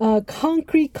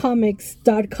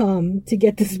concretecomics.com to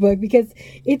get this book because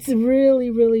it's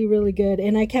really, really, really good,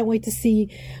 and I can't wait to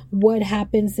see what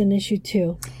happens in issue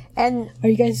 2. And are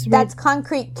you guys? That's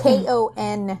Concrete,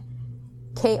 KONKRET,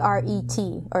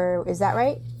 or is that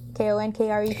right?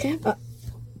 KONKRET.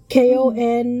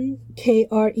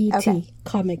 KONKRET. Okay.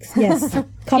 Comics. Yes,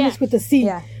 comics with the C.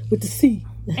 Yeah. With the C.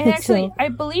 And actually, I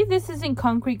believe this is in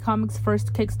Concrete Comics'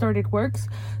 first Kickstarted works,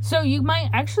 so you might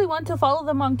actually want to follow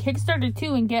them on Kickstarter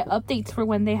too and get updates for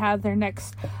when they have their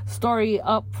next story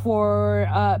up for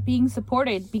being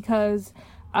supported, because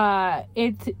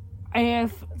if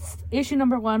issue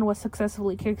number 1 was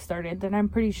successfully Kickstarted, then I'm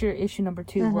pretty sure issue number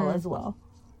 2 will as well.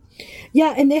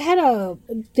 Yeah, and they had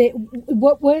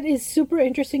what is super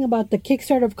interesting about the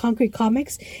Kickstarter of Concrete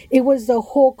Comics, it was the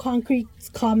whole Concrete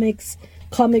Comics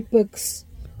comic books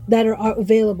that are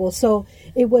available. So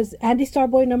it was Andy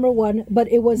Starboy number 1, but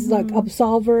it was like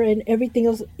Absolver and everything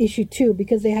else issue 2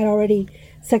 because they had already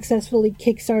successfully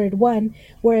kickstarted 1,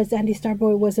 whereas Andy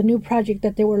Starboy was a new project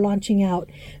that they were launching out.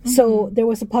 So there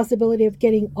was a possibility of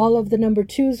getting all of the number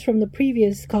 2s from the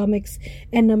previous comics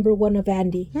and number 1 of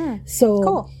Andy. So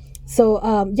cool. So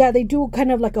they do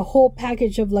kind of like a whole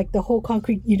package of like the whole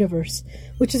Concrete universe,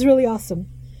 which is really awesome.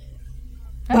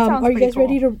 Are you guys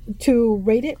ready to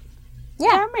rate it?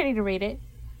 Yeah, I'm ready to rate it.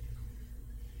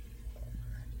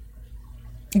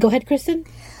 Go ahead, Kristen.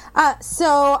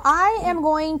 So I am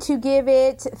going to give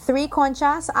it 3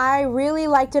 conchas. I really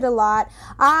liked it a lot.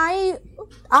 I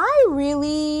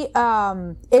really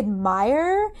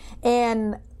admire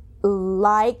and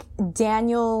like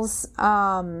Daniel's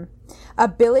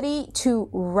ability to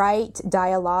write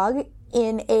dialogue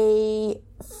in a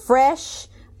fresh,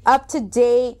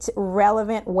 up-to-date,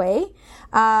 relevant way.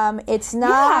 It's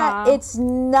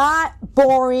not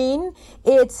boring.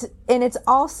 It's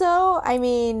also, I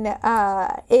mean,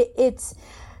 it's,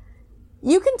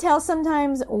 you can tell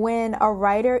sometimes when a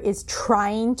writer is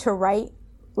trying to write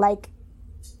like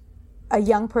a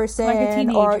young person, like a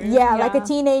teenager. Like a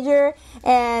teenager.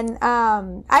 And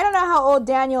I don't know how old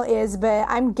Daniel is, but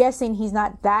I'm guessing he's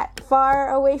not that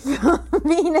far away from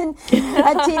being a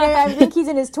teenager. I think he's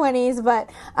in his 20s, but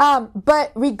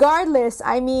regardless,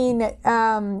 I mean,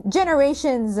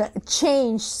 generations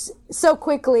change so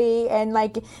quickly, and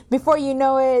like before you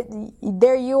know it,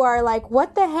 there you are like,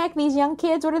 what the heck, these young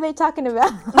kids, what are they talking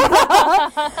about?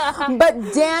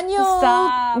 But Daniel's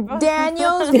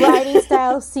writing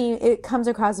style it comes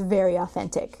across very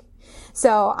authentic,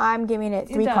 so I'm giving it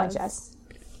 3 conchas.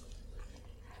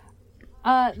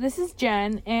 This is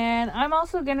Jen, and I'm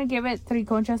also gonna give it 3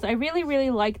 conchas. I really, really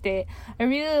liked it. I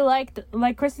really liked,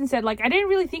 like Kristen said, like I didn't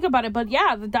really think about it, but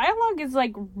yeah, the dialogue is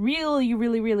like really,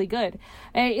 really, really good.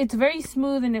 It's very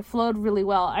smooth and it flowed really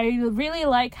well. I really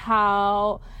like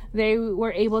how they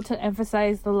were able to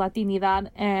emphasize the Latinidad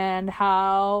and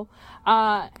how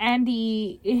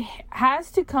Andy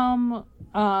has to come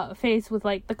faced with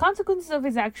like the consequences of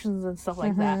his actions and stuff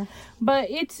like that. But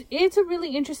it's a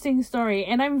really interesting story,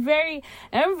 and I'm very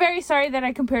sorry that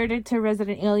I compared it to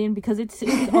Resident Alien because it's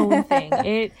its own thing.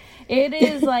 It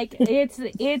is like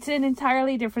it's an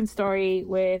entirely different story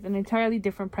with an entirely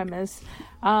different premise.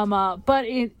 But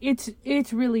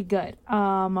it's really good.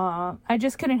 I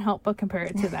just couldn't help but compare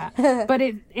it to that. But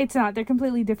it's not. They're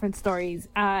completely different stories.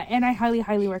 And I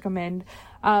highly recommend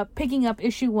picking up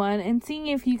issue 1 and seeing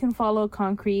if you can follow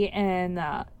Concrete and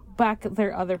back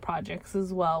their other projects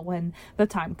as well when the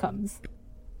time comes.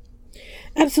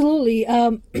 Absolutely.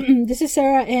 This is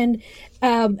Sarah, and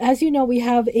as you know, we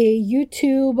have a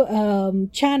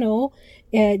YouTube channel.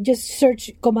 Just search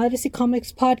Comadres y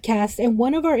Comics podcast, and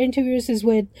one of our interviews is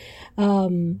with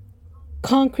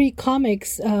Concrete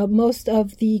Comics, most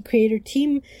of the creator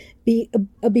team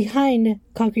behind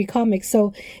Concrete Comics.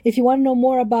 So if you want to know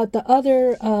more about the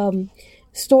other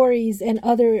stories and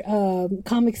other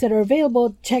comics that are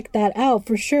available, check that out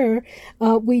for sure.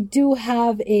 We do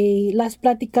have a Las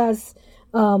Platicas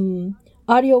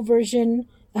audio version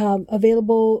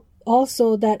available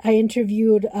also, that I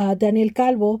interviewed Daniel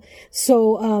Calvo.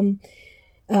 So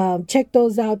check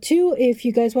those out too if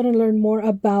you guys want to learn more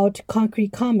about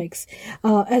Concrete Comics.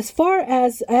 As far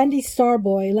as Andy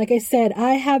Starboy, like I said,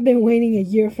 I have been waiting a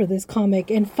year for this comic,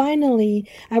 and finally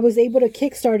I was able to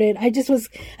kickstart it. I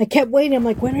kept waiting. I'm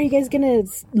like, when are you guys gonna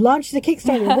launch the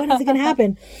Kickstarter? When is it gonna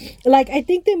happen? Like, I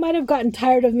think they might have gotten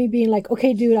tired of me being like,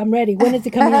 okay dude, I'm ready, when is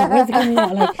it coming out, when's it coming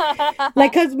out?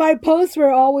 Like because my posts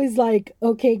were always like,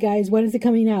 okay guys, when is it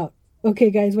coming out, okay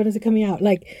guys, when is it coming out?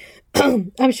 Like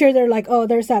I'm sure they're like, oh,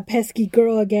 there's that pesky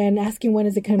girl again asking when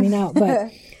is it coming out.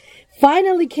 But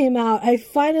finally came out. I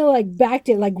finally like backed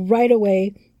it like right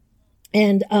away.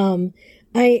 And I'm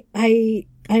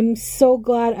so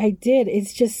glad I did.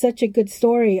 It's just such a good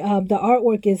story. The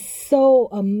artwork is so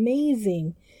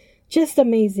amazing. Just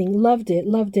amazing. Loved it.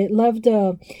 Loved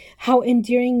how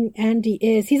endearing Andy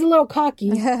is. He's a little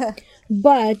cocky,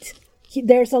 but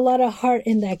there's a lot of heart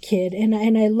in that kid, and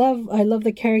I love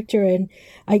the character, and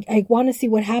I want to see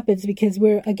what happens, because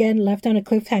we're again left on a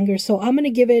cliffhanger. So I'm gonna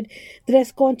give it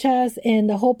Tres Conchas and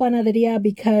the whole Panaderia,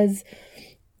 because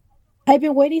I've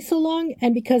been waiting so long,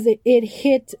 and because it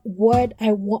hit what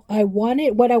I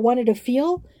wanted to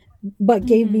feel, but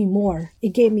gave me more. It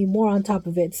gave me more on top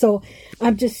of it. So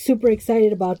I'm just super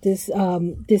excited about this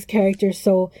character.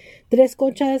 So Tres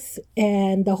Conchas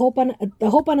and the whole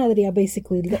Panaderia,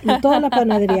 basically. Toda la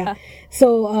Panaderia.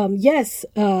 So yes,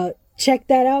 check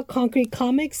that out,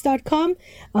 concretecomics.com.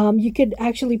 You could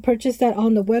actually purchase that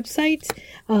on the website.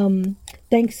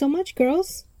 Thanks so much,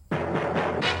 girls.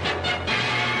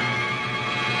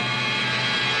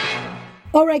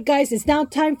 All right, guys, it's now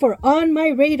time for On My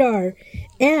Radar.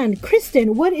 And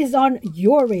Kristen, what is on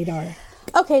your radar?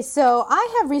 Okay, so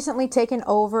I have recently taken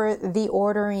over the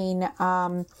ordering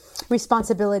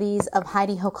responsibilities of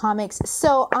Heidi Ho Comics.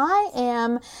 So I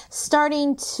am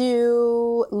starting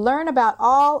to learn about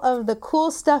all of the cool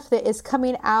stuff that is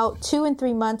coming out 2 and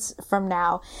 3 months from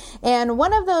now. And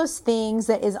one of those things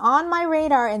that is on my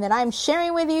radar and that I'm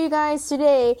sharing with you guys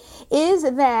today is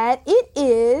that it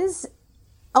is,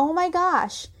 oh my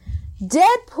gosh,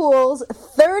 Deadpool's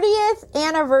 30th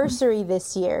anniversary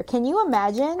this year. Can you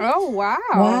imagine? Oh, wow.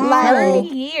 Like, 30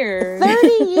 years. 30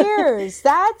 years.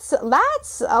 That's a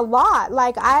lot.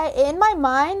 Like, in my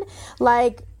mind,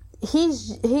 like,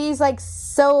 he's like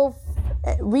so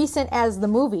recent as the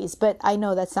movies, but I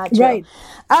know that's not true. Right.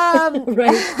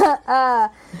 Right.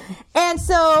 And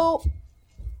so,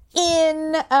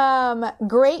 in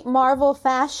great Marvel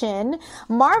fashion,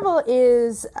 Marvel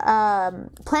is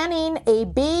planning a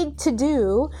big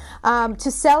to-do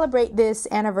to celebrate this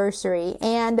anniversary.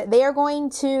 And they are going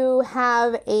to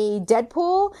have a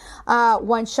Deadpool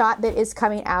one-shot that is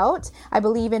coming out, I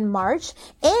believe, in March.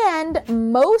 And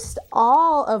most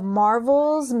all of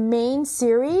Marvel's main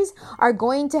series are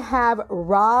going to have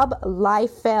Rob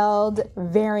Liefeld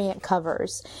variant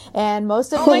covers. And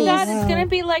most of Oh my god, it's going to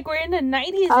be like we're in the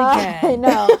 90s again. I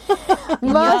know.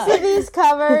 Most of these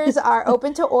covers are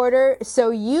open to order,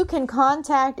 so you can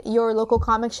contact your local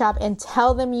comic shop and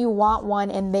tell them you want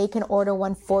one, and they can order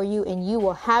one for you, and you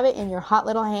will have it in your hot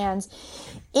little hands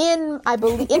in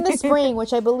the spring,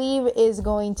 which I believe is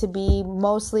going to be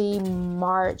mostly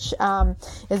March,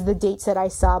 is the dates that I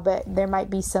saw, but there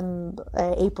might be some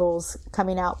Aprils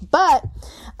coming out. But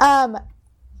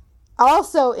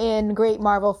also in great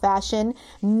Marvel fashion,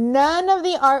 none of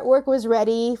the artwork was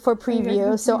ready for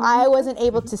preview, so I wasn't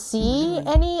able to see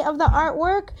any of the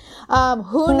artwork.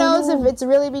 Who knows if it's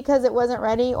really because it wasn't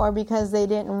ready or because they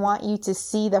didn't want you to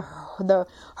see the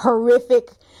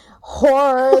horrific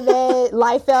horror that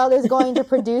Liefeld is going to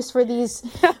produce for these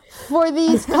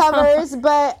covers.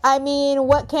 But I mean,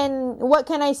 what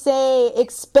can I say?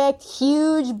 Expect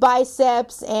huge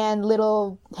biceps and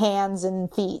little hands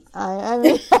and feet. I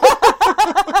mean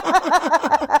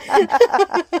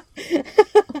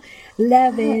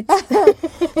Love it.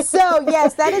 So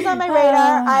yes, that is on my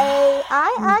radar.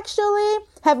 I actually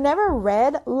have never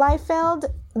read Liefeld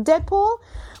Deadpool,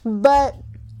 but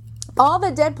all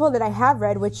the Deadpool that I have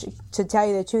read, which, to tell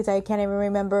you the truth, I can't even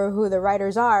remember who the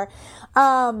writers are,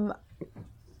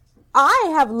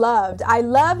 I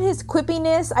love his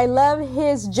quippiness. I love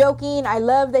his joking. I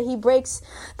love that he breaks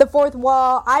the fourth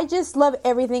wall. I just love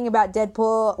everything about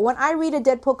Deadpool. When I read a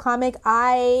Deadpool comic,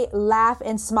 I laugh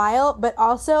and smile, but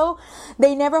also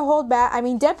they never hold back. I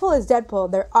mean, Deadpool is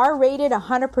Deadpool. They're R-rated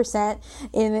 100%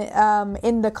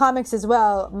 in the comics as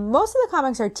well. Most of the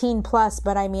comics are teen plus,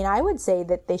 but I mean, I would say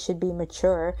that they should be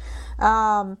mature.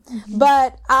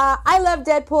 But I love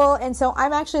Deadpool, and so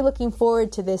I'm actually looking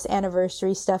forward to this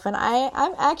anniversary stuff, and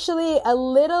I'm actually a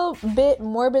little bit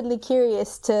morbidly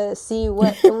curious to see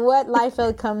what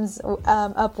Liefeld comes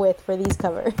up with for these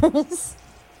covers.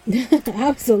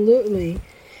 Absolutely.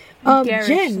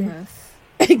 Jen.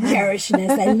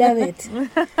 Garishness. I love it.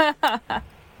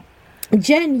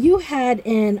 Jen, you had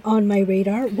an On My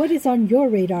Radar. What is on your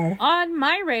radar? On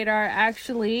my radar,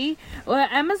 actually,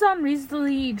 Amazon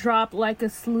recently dropped like a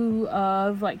slew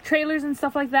of like trailers and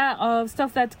stuff like that of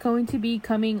stuff that's going to be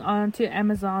coming onto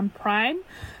Amazon Prime.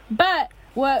 But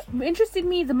what interested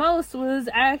me the most was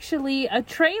actually a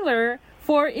trailer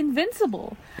for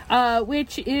Invincible,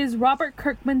 which is Robert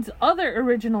Kirkman's other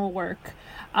original work.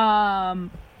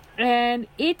 And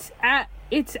it's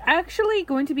actually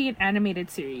going to be an animated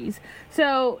series.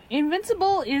 So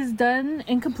Invincible is done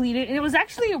and completed, and it was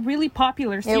actually a really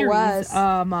popular series. It was.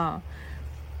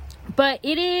 But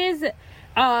it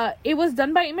was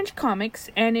done by Image Comics,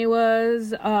 and it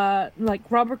was like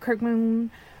Robert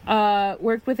Kirkman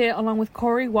worked with it along with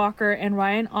Cory Walker and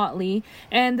Ryan Ottley,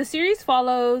 and the series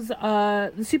follows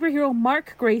the superhero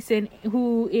Mark Grayson,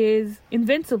 who is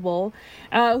invincible,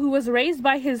 who was raised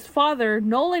by his father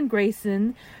Nolan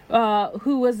Grayson,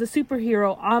 who was the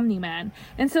superhero Omni-Man.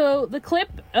 And so the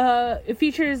clip it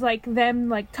features like them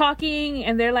like talking,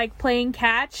 and they're like playing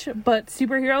catch but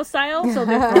superhero style. So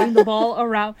they're throwing the ball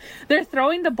around. They're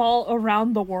throwing the ball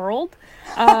around the world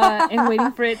and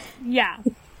waiting for it. Yeah.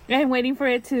 And waiting for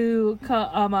it to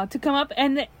come up.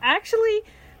 And actually,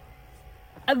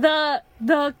 the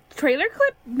trailer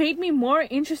clip made me more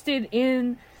interested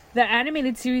in the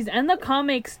animated series and the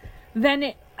comics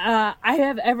than I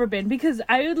have ever been, because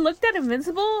I looked at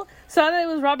Invincible, saw that it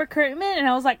was Robert Kirkman, and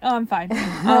I was like, oh, I'm fine.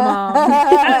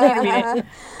 I don't need to read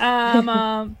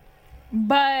it.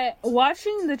 But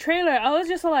watching the trailer, I was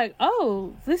just like,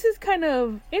 oh, this is kind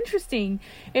of interesting.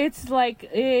 It's like,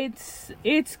 it's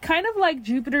kind of like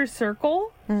Jupiter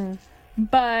Circle,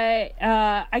 but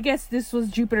I guess this was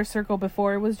Jupiter Circle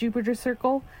before it was Jupiter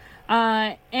Circle,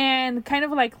 and kind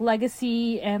of like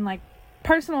legacy and like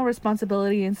personal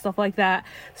responsibility and stuff like that.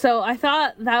 So I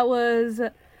thought that was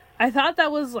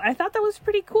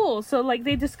pretty cool. So like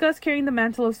they discuss carrying the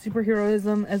mantle of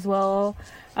superheroism as well,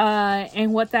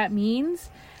 and what that means.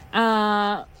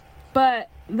 But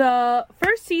the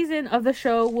first season of the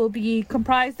show will be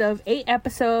comprised of 8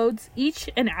 episodes, each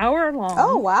an hour long.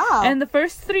 Oh wow. And the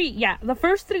first 3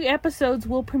 episodes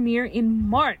will premiere in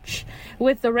March,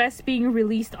 with the rest being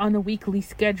released on a weekly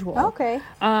schedule. Okay.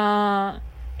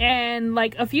 And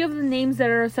like a few of the names that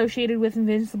are associated with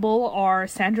Invincible are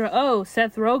Sandra Oh,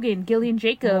 Seth Rogen, Gillian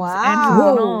Jacobs,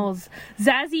 Andrew Knowles,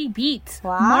 Zazie Beetz,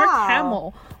 Mark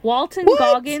Hamill, Walton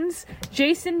Goggins,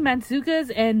 Jason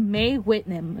Mantzoukas, and Mae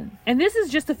Whitman. And this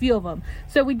is just a few of them.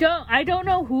 So I don't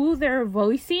know who they're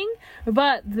voicing,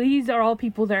 but these are all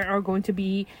people that are going to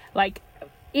be like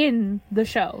in the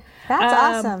show. That's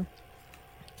awesome.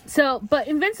 So, but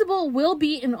Invincible will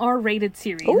be an R-rated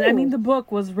series. Ooh. I mean, the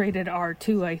book was rated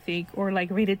R2, I think, or like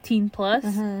rated teen plus,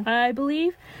 I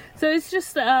believe. So it's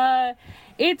just, I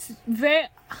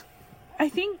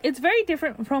think it's very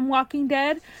different from Walking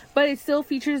Dead, but it still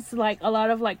features like a lot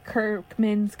of like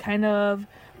Kirkman's kind of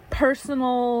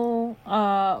personal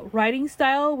writing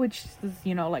style, which is,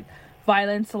 you know, like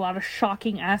violence, a lot of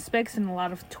shocking aspects, and a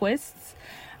lot of twists.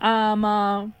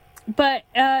 But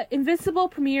Invincible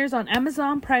premieres on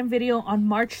Amazon Prime Video on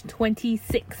March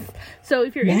 26th. So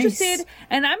if you're interested,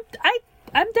 and I'm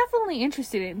definitely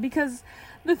interested in, because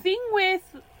the thing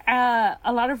with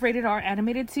a lot of rated R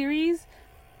animated series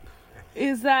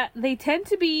is that they tend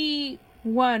to be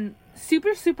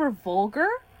super, super vulgar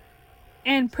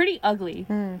and pretty ugly.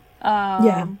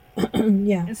 Yeah.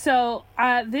 So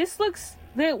this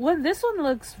one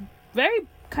looks very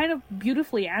kind of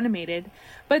beautifully animated,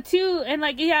 but too, and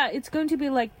like, yeah, it's going to be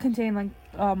like contain like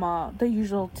the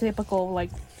usual typical like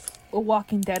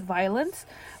Walking Dead violence,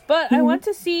 but I want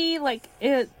to see like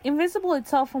Invincible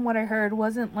itself, from what I heard,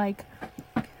 wasn't like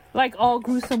all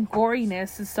gruesome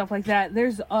goriness and stuff like that.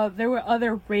 There were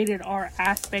other rated R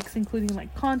aspects, including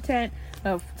like content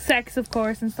of sex, of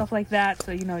course, and stuff like that,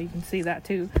 so you know, you can see that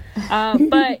too.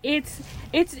 But it's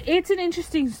an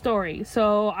interesting story,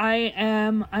 so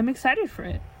I'm excited for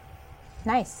it.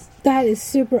 Nice. That is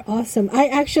super awesome. I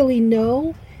actually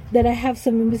know that I have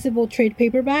some Invisible Trade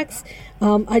paperbacks.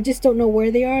 I just don't know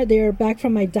where they are. They're back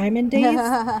from my Diamond days.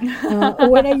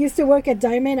 When I used to work at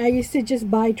Diamond, I used to just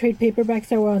buy trade paperbacks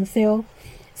that were on sale.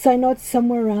 So I know it's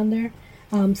somewhere around there.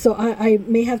 So I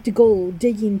may have to go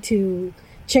digging to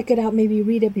check it out, maybe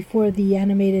read it before the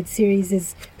animated series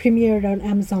is premiered on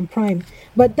Amazon Prime.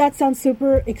 But that sounds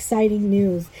super exciting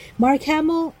news. Mark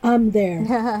Hamill, I'm there.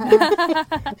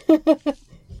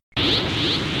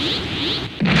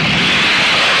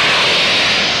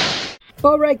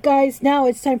 All right, guys, now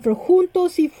it's time for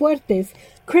Juntos y Fuertes.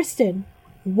 Kristen,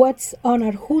 what's on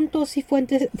our Juntos y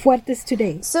Fuertes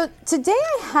today? So today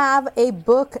I have a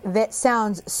book that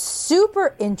sounds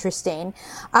super interesting.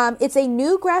 It's a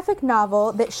new graphic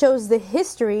novel that shows the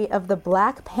history of the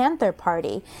Black Panther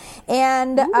Party.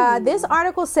 And this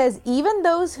article says, even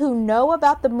those who know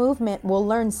about the movement will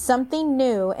learn something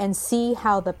new and see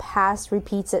how the past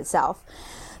repeats itself.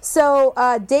 So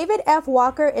David F.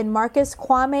 Walker and Marcus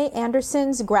Kwame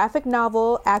Anderson's graphic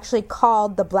novel, actually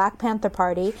called The Black Panther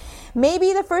Party, may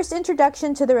be the first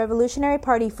introduction to the Revolutionary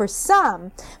Party for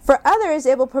some. For others,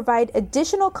 it will provide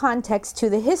additional context to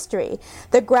the history.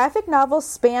 The graphic novel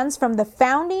spans from the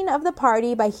founding of the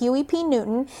party by Huey P.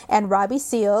 Newton and Robbie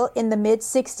Seale in the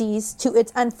mid-60s to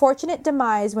its unfortunate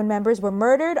demise when members were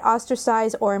murdered,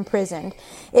 ostracized, or imprisoned.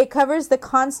 It covers the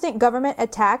constant government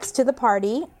attacks to the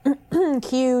party,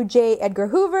 Q. J. Edgar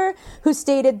Hoover, who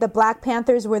stated the Black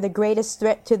Panthers were the greatest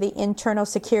threat to the internal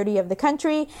security of the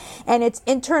country, and its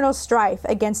internal strife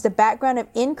against a background of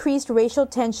increased racial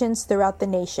tensions throughout the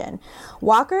nation.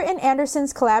 Walker and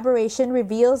Anderson's collaboration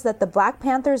reveals that the Black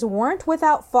Panthers weren't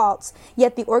without faults,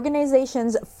 yet the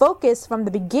organization's focus from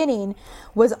the beginning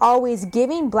was always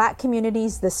giving Black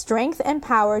communities the strength and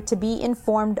power to be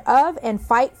informed of and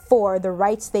fight for the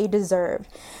rights they deserved.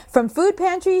 From food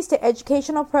pantries to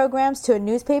educational programs to a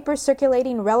newspaper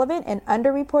circulating relevant and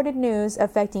underreported news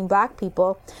affecting Black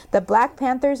people, the Black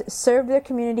Panthers served their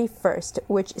community first,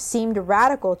 which seemed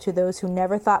radical to those who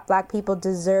never thought Black people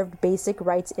deserved basic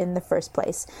rights in the first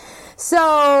place.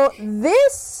 So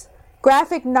this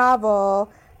graphic novel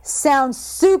sounds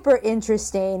super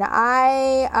interesting.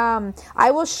 I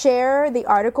will share the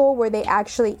article where they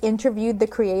actually interviewed the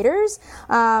creators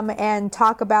and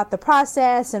talk about the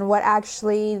process and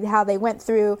how they went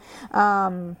through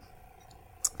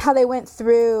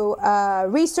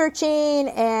researching,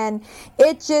 and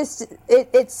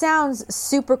it sounds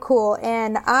super cool.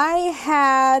 And I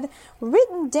had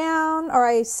written down, or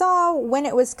I saw when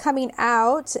it was coming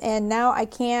out, and now I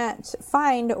can't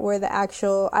find where the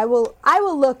actual, I will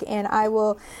look and I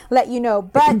will let you know.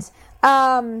 But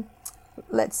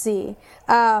let's see,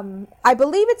 I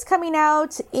believe it's coming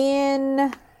out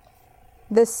in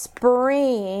the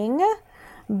spring,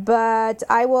 but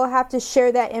I will have to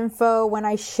share that info when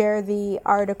I share the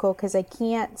article, because I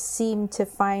can't seem to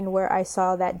find where I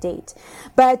saw that date.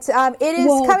 But it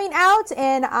is coming out,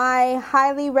 and I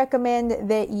highly recommend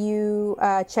that you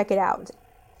check it out.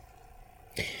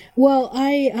 Well,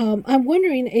 I'm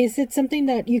wondering, is it something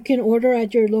that you can order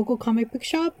at your local comic book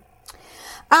shop?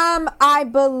 I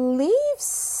believe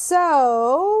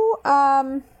so.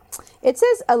 It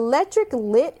says Electric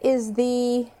Lit is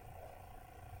the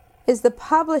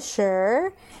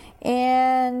publisher,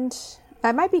 and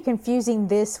I might be confusing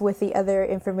this with the other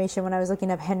information when I was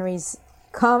looking up Henry's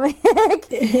comic.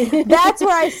 That's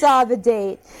where I saw the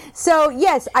date. So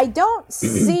yes, I don't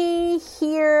see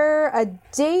here a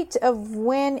date of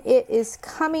when it is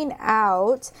coming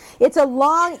out. It's a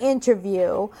long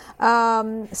interview.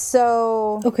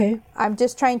 So okay, I'm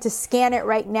just trying to scan it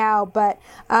right now, but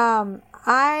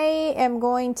I am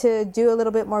going to do a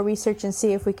little bit more research and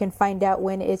see if we can find out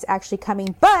when it's actually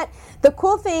coming. But the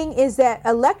cool thing is that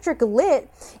Electric Lit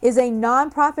is a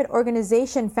nonprofit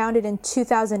organization founded in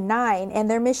 2009, and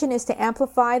their mission is to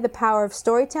amplify the power of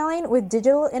storytelling with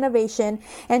digital innovation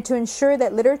and to ensure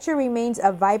that literature remains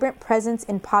a vibrant presence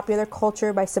in popular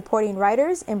culture by supporting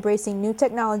writers, embracing new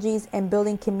technologies, and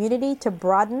building community to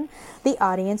broaden the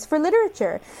audience for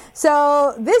literature.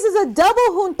 So this is a double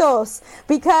juntos,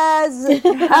 because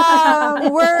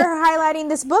we're highlighting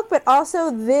this book, but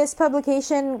also this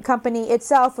publication company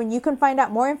itself, when you can find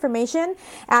out more information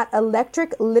at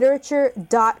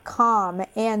electricliterature.com.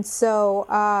 And so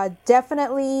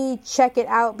definitely check it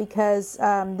out, because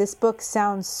this book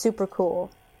sounds super cool.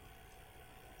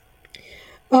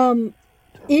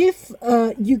 If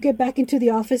you get back into the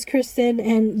office, Kristen,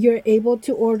 and you're able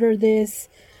to order this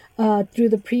through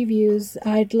the previews,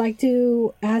 I'd like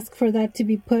to ask for that to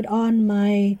be put on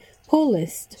my pull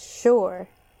list. Sure.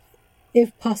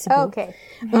 if possible. Okay.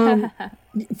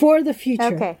 For the future.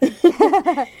 Okay.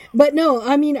 But no,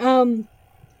 I mean,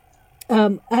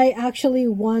 I actually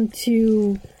want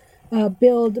to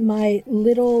build my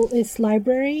littlest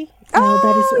library.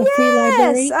 That is a free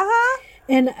library.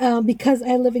 And because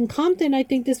I live in Compton, I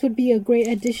think this would be a great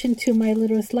addition to my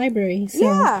littlest library.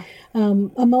 So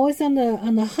I'm always on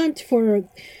the hunt for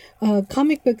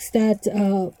comic books that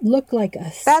look like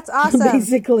us. That's awesome.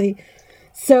 Basically.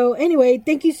 So anyway,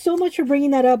 thank you so much for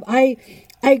bringing that up. I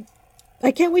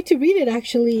can't wait to read it,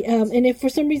 actually. And if for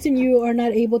some reason you are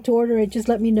not able to order it, just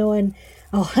let me know and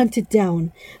I'll hunt it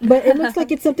down. But it looks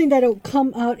like it's something that'll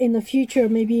come out in the future,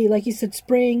 maybe like you said,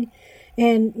 spring.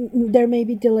 And there may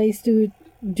be delays due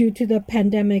to the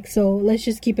pandemic, so let's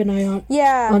just keep an eye on.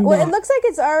 Yeah, on well, that. it looks like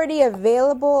it's already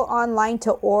available online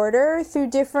to order through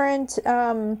different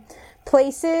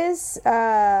places.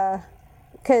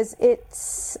 Because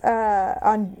it's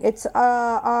on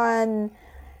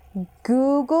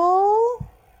Google.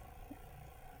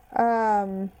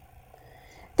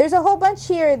 There's a whole bunch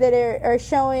here that are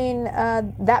showing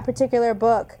that particular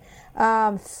book.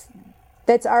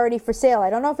 That's already for sale.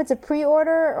 I don't know if it's a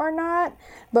pre-order or not,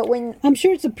 but when I'm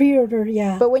sure it's a pre-order,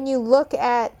 yeah. But when you look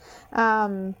at,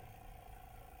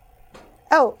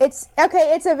 it's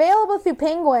okay. It's available through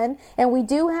Penguin, and we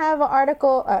do have an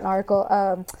article.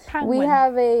 We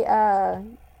have a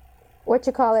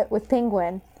with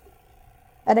Penguin,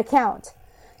 an account.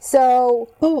 So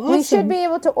awesome. We should be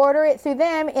able to order it through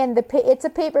them, and it's a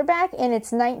paperback, and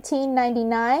it's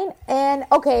 $19.99. And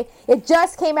it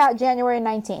just came out January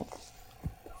 19th.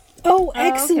 Oh,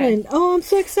 excellent. Okay. Oh, I'm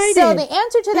so excited. So the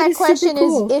answer to that question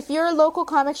cool. is if your local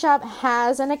comic shop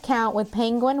has an account with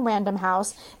Penguin Random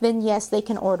House, then yes, they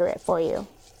can order it for you.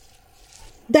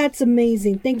 That's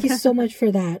amazing. Thank you so much for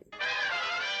that.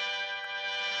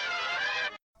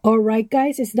 All right,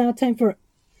 guys, it's now time for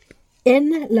En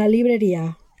la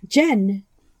Librería. Jen,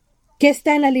 ¿qué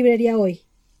está en la librería hoy?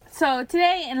 So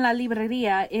today in La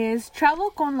Librería is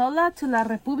Travel con Lola to la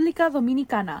República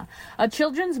Dominicana, a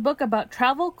children's book about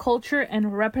travel, culture,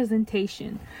 and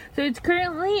representation. So it's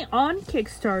currently on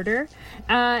Kickstarter,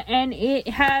 and it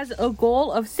has a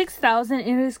goal of 6,000. It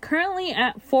is currently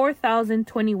at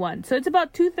 4,021. So it's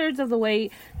about 2/3 of the way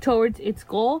towards its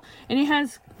goal, and it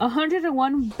has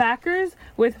 101 backers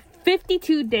with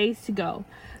 52 days to go.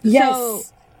 Yes. So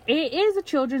it is a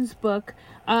children's book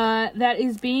that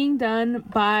is being done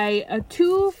by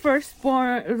two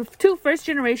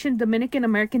first-generation Dominican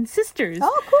American sisters.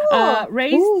 Oh, cool!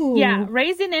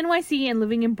 Raised in NYC and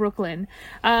living in Brooklyn.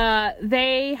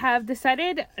 They have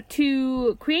decided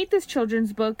to create this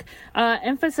children's book,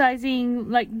 emphasizing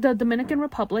like the Dominican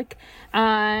Republic,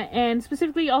 and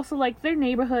specifically also like their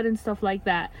neighborhood and stuff like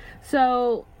that.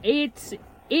 So it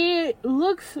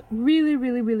looks really,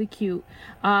 really, really cute,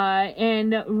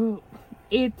 and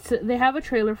they have a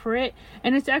trailer for it,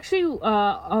 and it's actually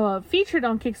featured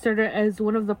on Kickstarter as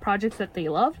one of the projects that they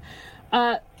love.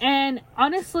 And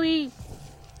honestly,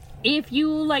 if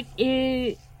you like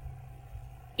it,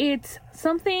 it's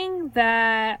something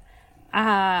that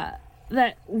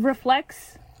that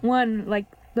reflects, one, like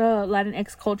the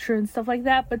Latinx culture and stuff like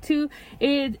that, but two,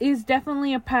 it is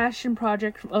definitely a passion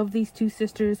project of these two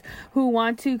sisters who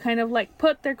want to kind of like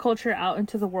put their culture out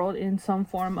into the world in some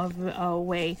form of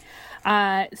way.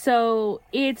 So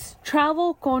it's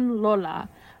Travel con Lola.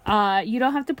 You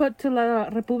don't have to put to la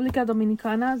República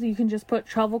Dominicana. You can just put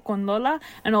Travel con Lola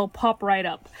and it'll pop right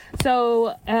up.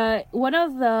 So one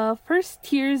of the first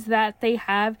tiers that they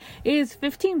have is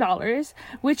 $15,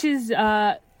 which is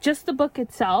just the book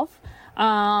itself.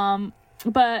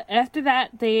 But after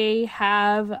that, they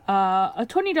have a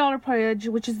 $20 pledge,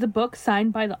 which is the book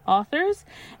signed by the authors.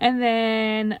 And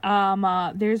then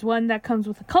there's one that comes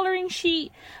with a coloring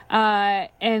sheet.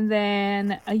 And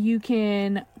then you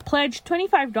can pledge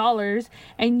 $25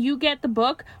 and you get the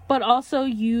book, but also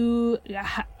you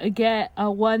get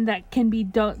one that can be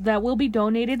that will be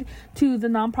donated to the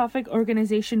nonprofit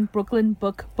organization Brooklyn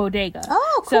Book Bodega.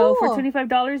 Oh, cool. So for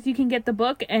 $25 you can get the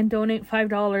book and donate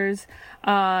 $5,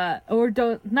 or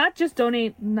not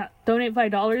donate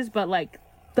 $5, but like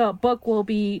the book will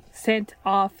be sent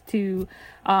off to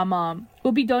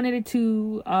will be donated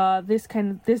to this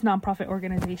nonprofit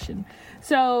organization.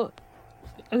 So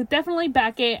definitely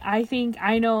back it.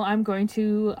 I know I'm going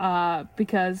to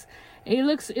because it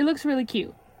looks really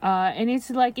cute. And it's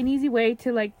like an easy way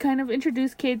to like kind of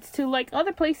introduce kids to like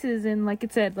other places and, like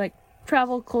it said, like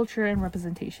travel, culture, and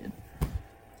representation.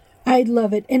 I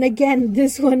love it. And again,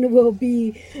 this one will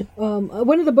be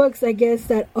one of the books, I guess,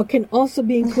 that can also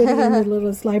be included in the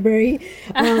Littlest Library.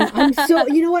 I'm so,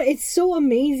 you know what? It's so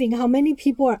amazing how many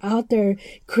people are out there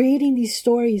creating these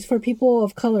stories for people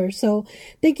of color. So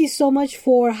thank you so much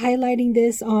for highlighting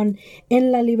this on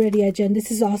En La Librería, Jen.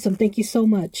 This is awesome. Thank you so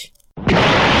much.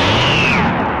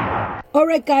 All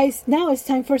right, guys, now it's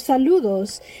time for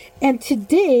saludos. And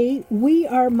today we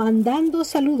are mandando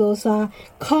saludos a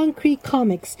Concrete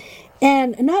Comics.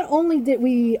 And not only did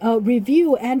we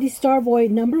review Andy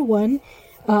Starboy #1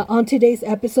 on today's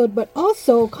episode, but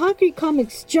also Concrete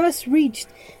Comics just reached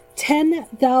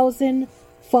 10,000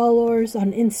 followers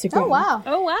on Instagram. Oh, wow.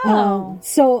 Oh, wow.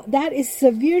 So that is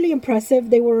severely impressive.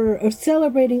 They were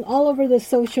celebrating all over the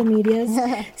social medias.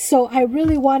 So I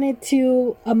really wanted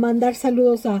to mandar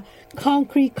saludos a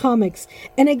Concrete Comics.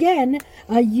 And again,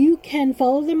 you can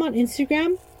follow them on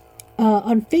Instagram,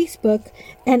 on Facebook,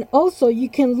 and also you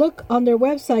can look on their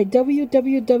website,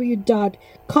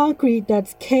 www.concrete,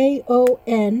 that's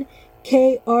KONKRET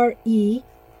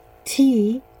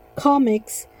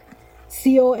comics,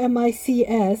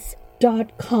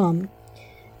 COMICS.com,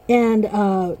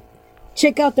 and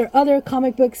check out their other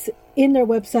comic books in their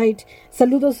website.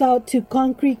 Saludos out to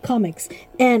Concrete Comics.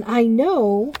 And I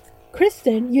know,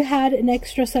 Kristen, you had an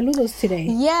extra saludos today.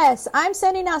 Yes, I'm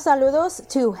sending out saludos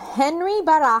to Henry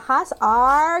Barajas,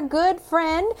 our good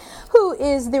friend, who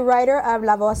is the writer of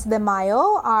La Voz de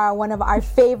Mayo, one of our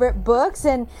favorite books,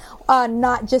 and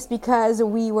not just because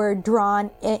we were drawn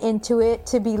into it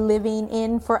to be living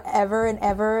in forever and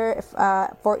ever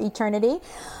for eternity.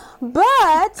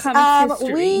 But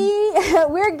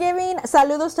we're giving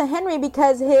saludos to Henry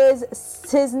because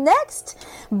his next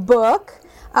book,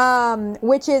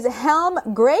 which is Helm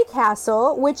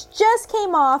Greycastle, which just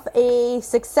came off a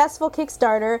successful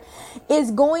Kickstarter,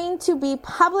 is going to be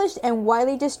published and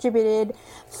widely distributed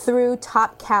through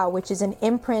Top Cow, which is an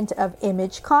imprint of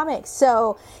Image Comics.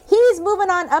 So he's moving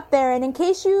on up there. And in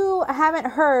case you haven't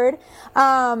heard,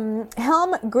 Helm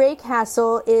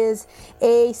Greycastle is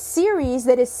a series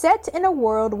that is set in a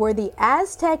world where the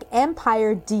Aztec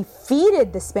Empire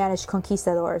defeated the Spanish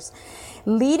conquistadors,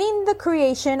 leading the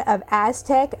creation of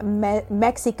Aztec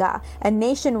Mexica, a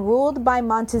nation ruled by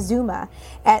Montezuma,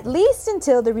 at least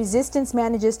until the resistance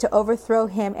manages to overthrow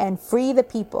him and free the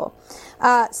people.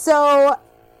 So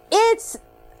it's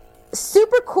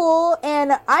super cool,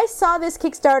 and I saw this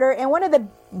Kickstarter, and one of the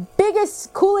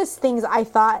biggest, coolest things I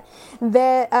thought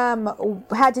that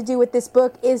had to do with this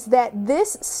book is that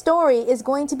this story is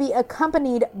going to be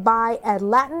accompanied by a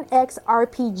Latinx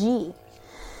RPG.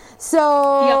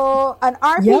 So an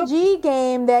RPG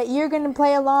game that you're going to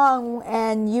play along,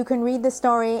 and you can read the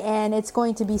story, and it's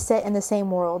going to be set in the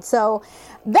same world. So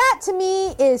that to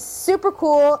me is super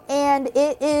cool, and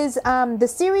it is the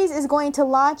series is going to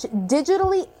launch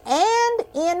digitally and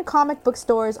in comic book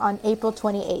stores on April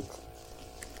 28th.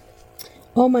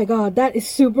 Oh my god, that is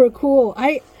super cool.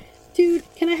 Dude,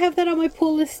 can I have that on my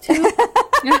pull list too?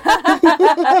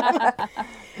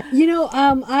 You know,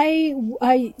 I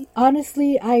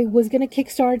honestly, I was going to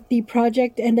kickstart the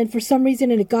project, and then for some reason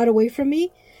it got away from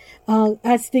me,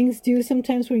 as things do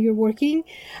sometimes when you're working.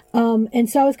 And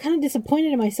so I was kind of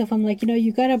disappointed in myself. I'm like,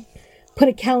 you got to put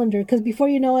a calendar, because before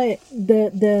you know it,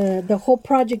 the whole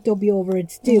project will be over.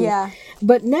 It's due. Yeah.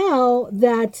 But now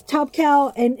that Top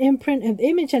Cow and imprint of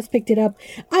Image has picked it up,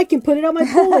 I can put it on my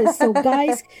pull list. So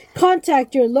guys,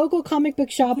 contact your local comic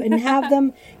book shop and have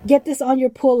them get this on your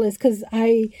pull list, because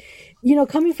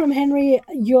coming from Henry,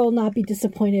 you'll not be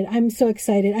disappointed. I'm so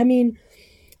excited. I mean,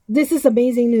 this is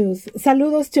amazing news.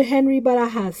 Saludos to Henry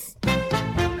Barajas.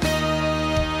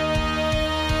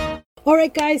 All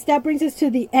right, guys, that brings us to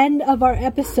the end of our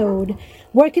episode.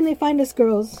 Where can they find us,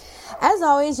 girls? As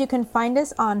always, you can find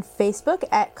us on Facebook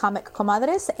at Comic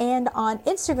Comadres and on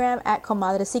Instagram at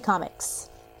Comadres y Comics.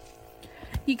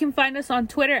 You can find us on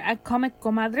Twitter at Comic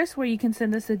Comadres, where you can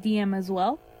send us a DM as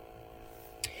well.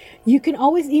 You can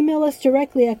always email us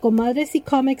directly at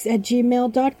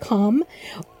comadresycomics@gmail.com.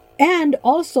 And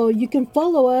also, you can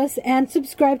follow us and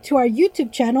subscribe to our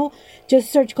YouTube channel.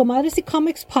 Just search Comadres y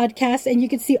Comics Podcast, and you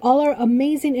can see all our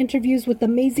amazing interviews with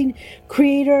amazing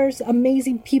creators,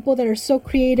 amazing people that are so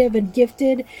creative and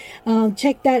gifted.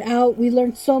 Check that out. We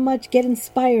learned so much. Get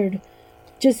inspired.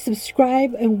 just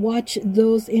subscribe and watch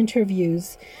those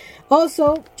interviews.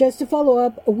 Also, just to follow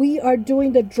up, we are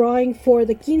doing the drawing for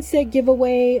the Quince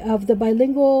giveaway of the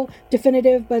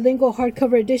definitive bilingual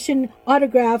hardcover edition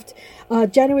autographed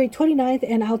January 29th,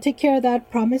 and I'll take care of that.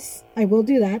 Promise, I will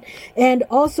do that. And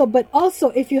also,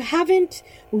 if you haven't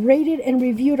rated and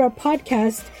reviewed our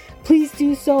podcast, please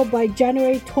do so by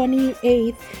January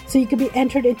 28th so you can be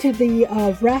entered into the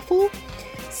raffle.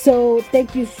 So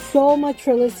thank you so much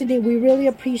for listening. We really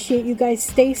appreciate you guys.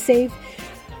 Stay safe.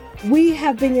 We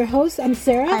have been your hosts. I'm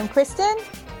Sarah. I'm Kristen.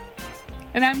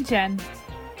 And I'm Jen.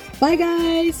 Bye,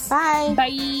 guys. Bye.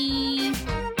 Bye.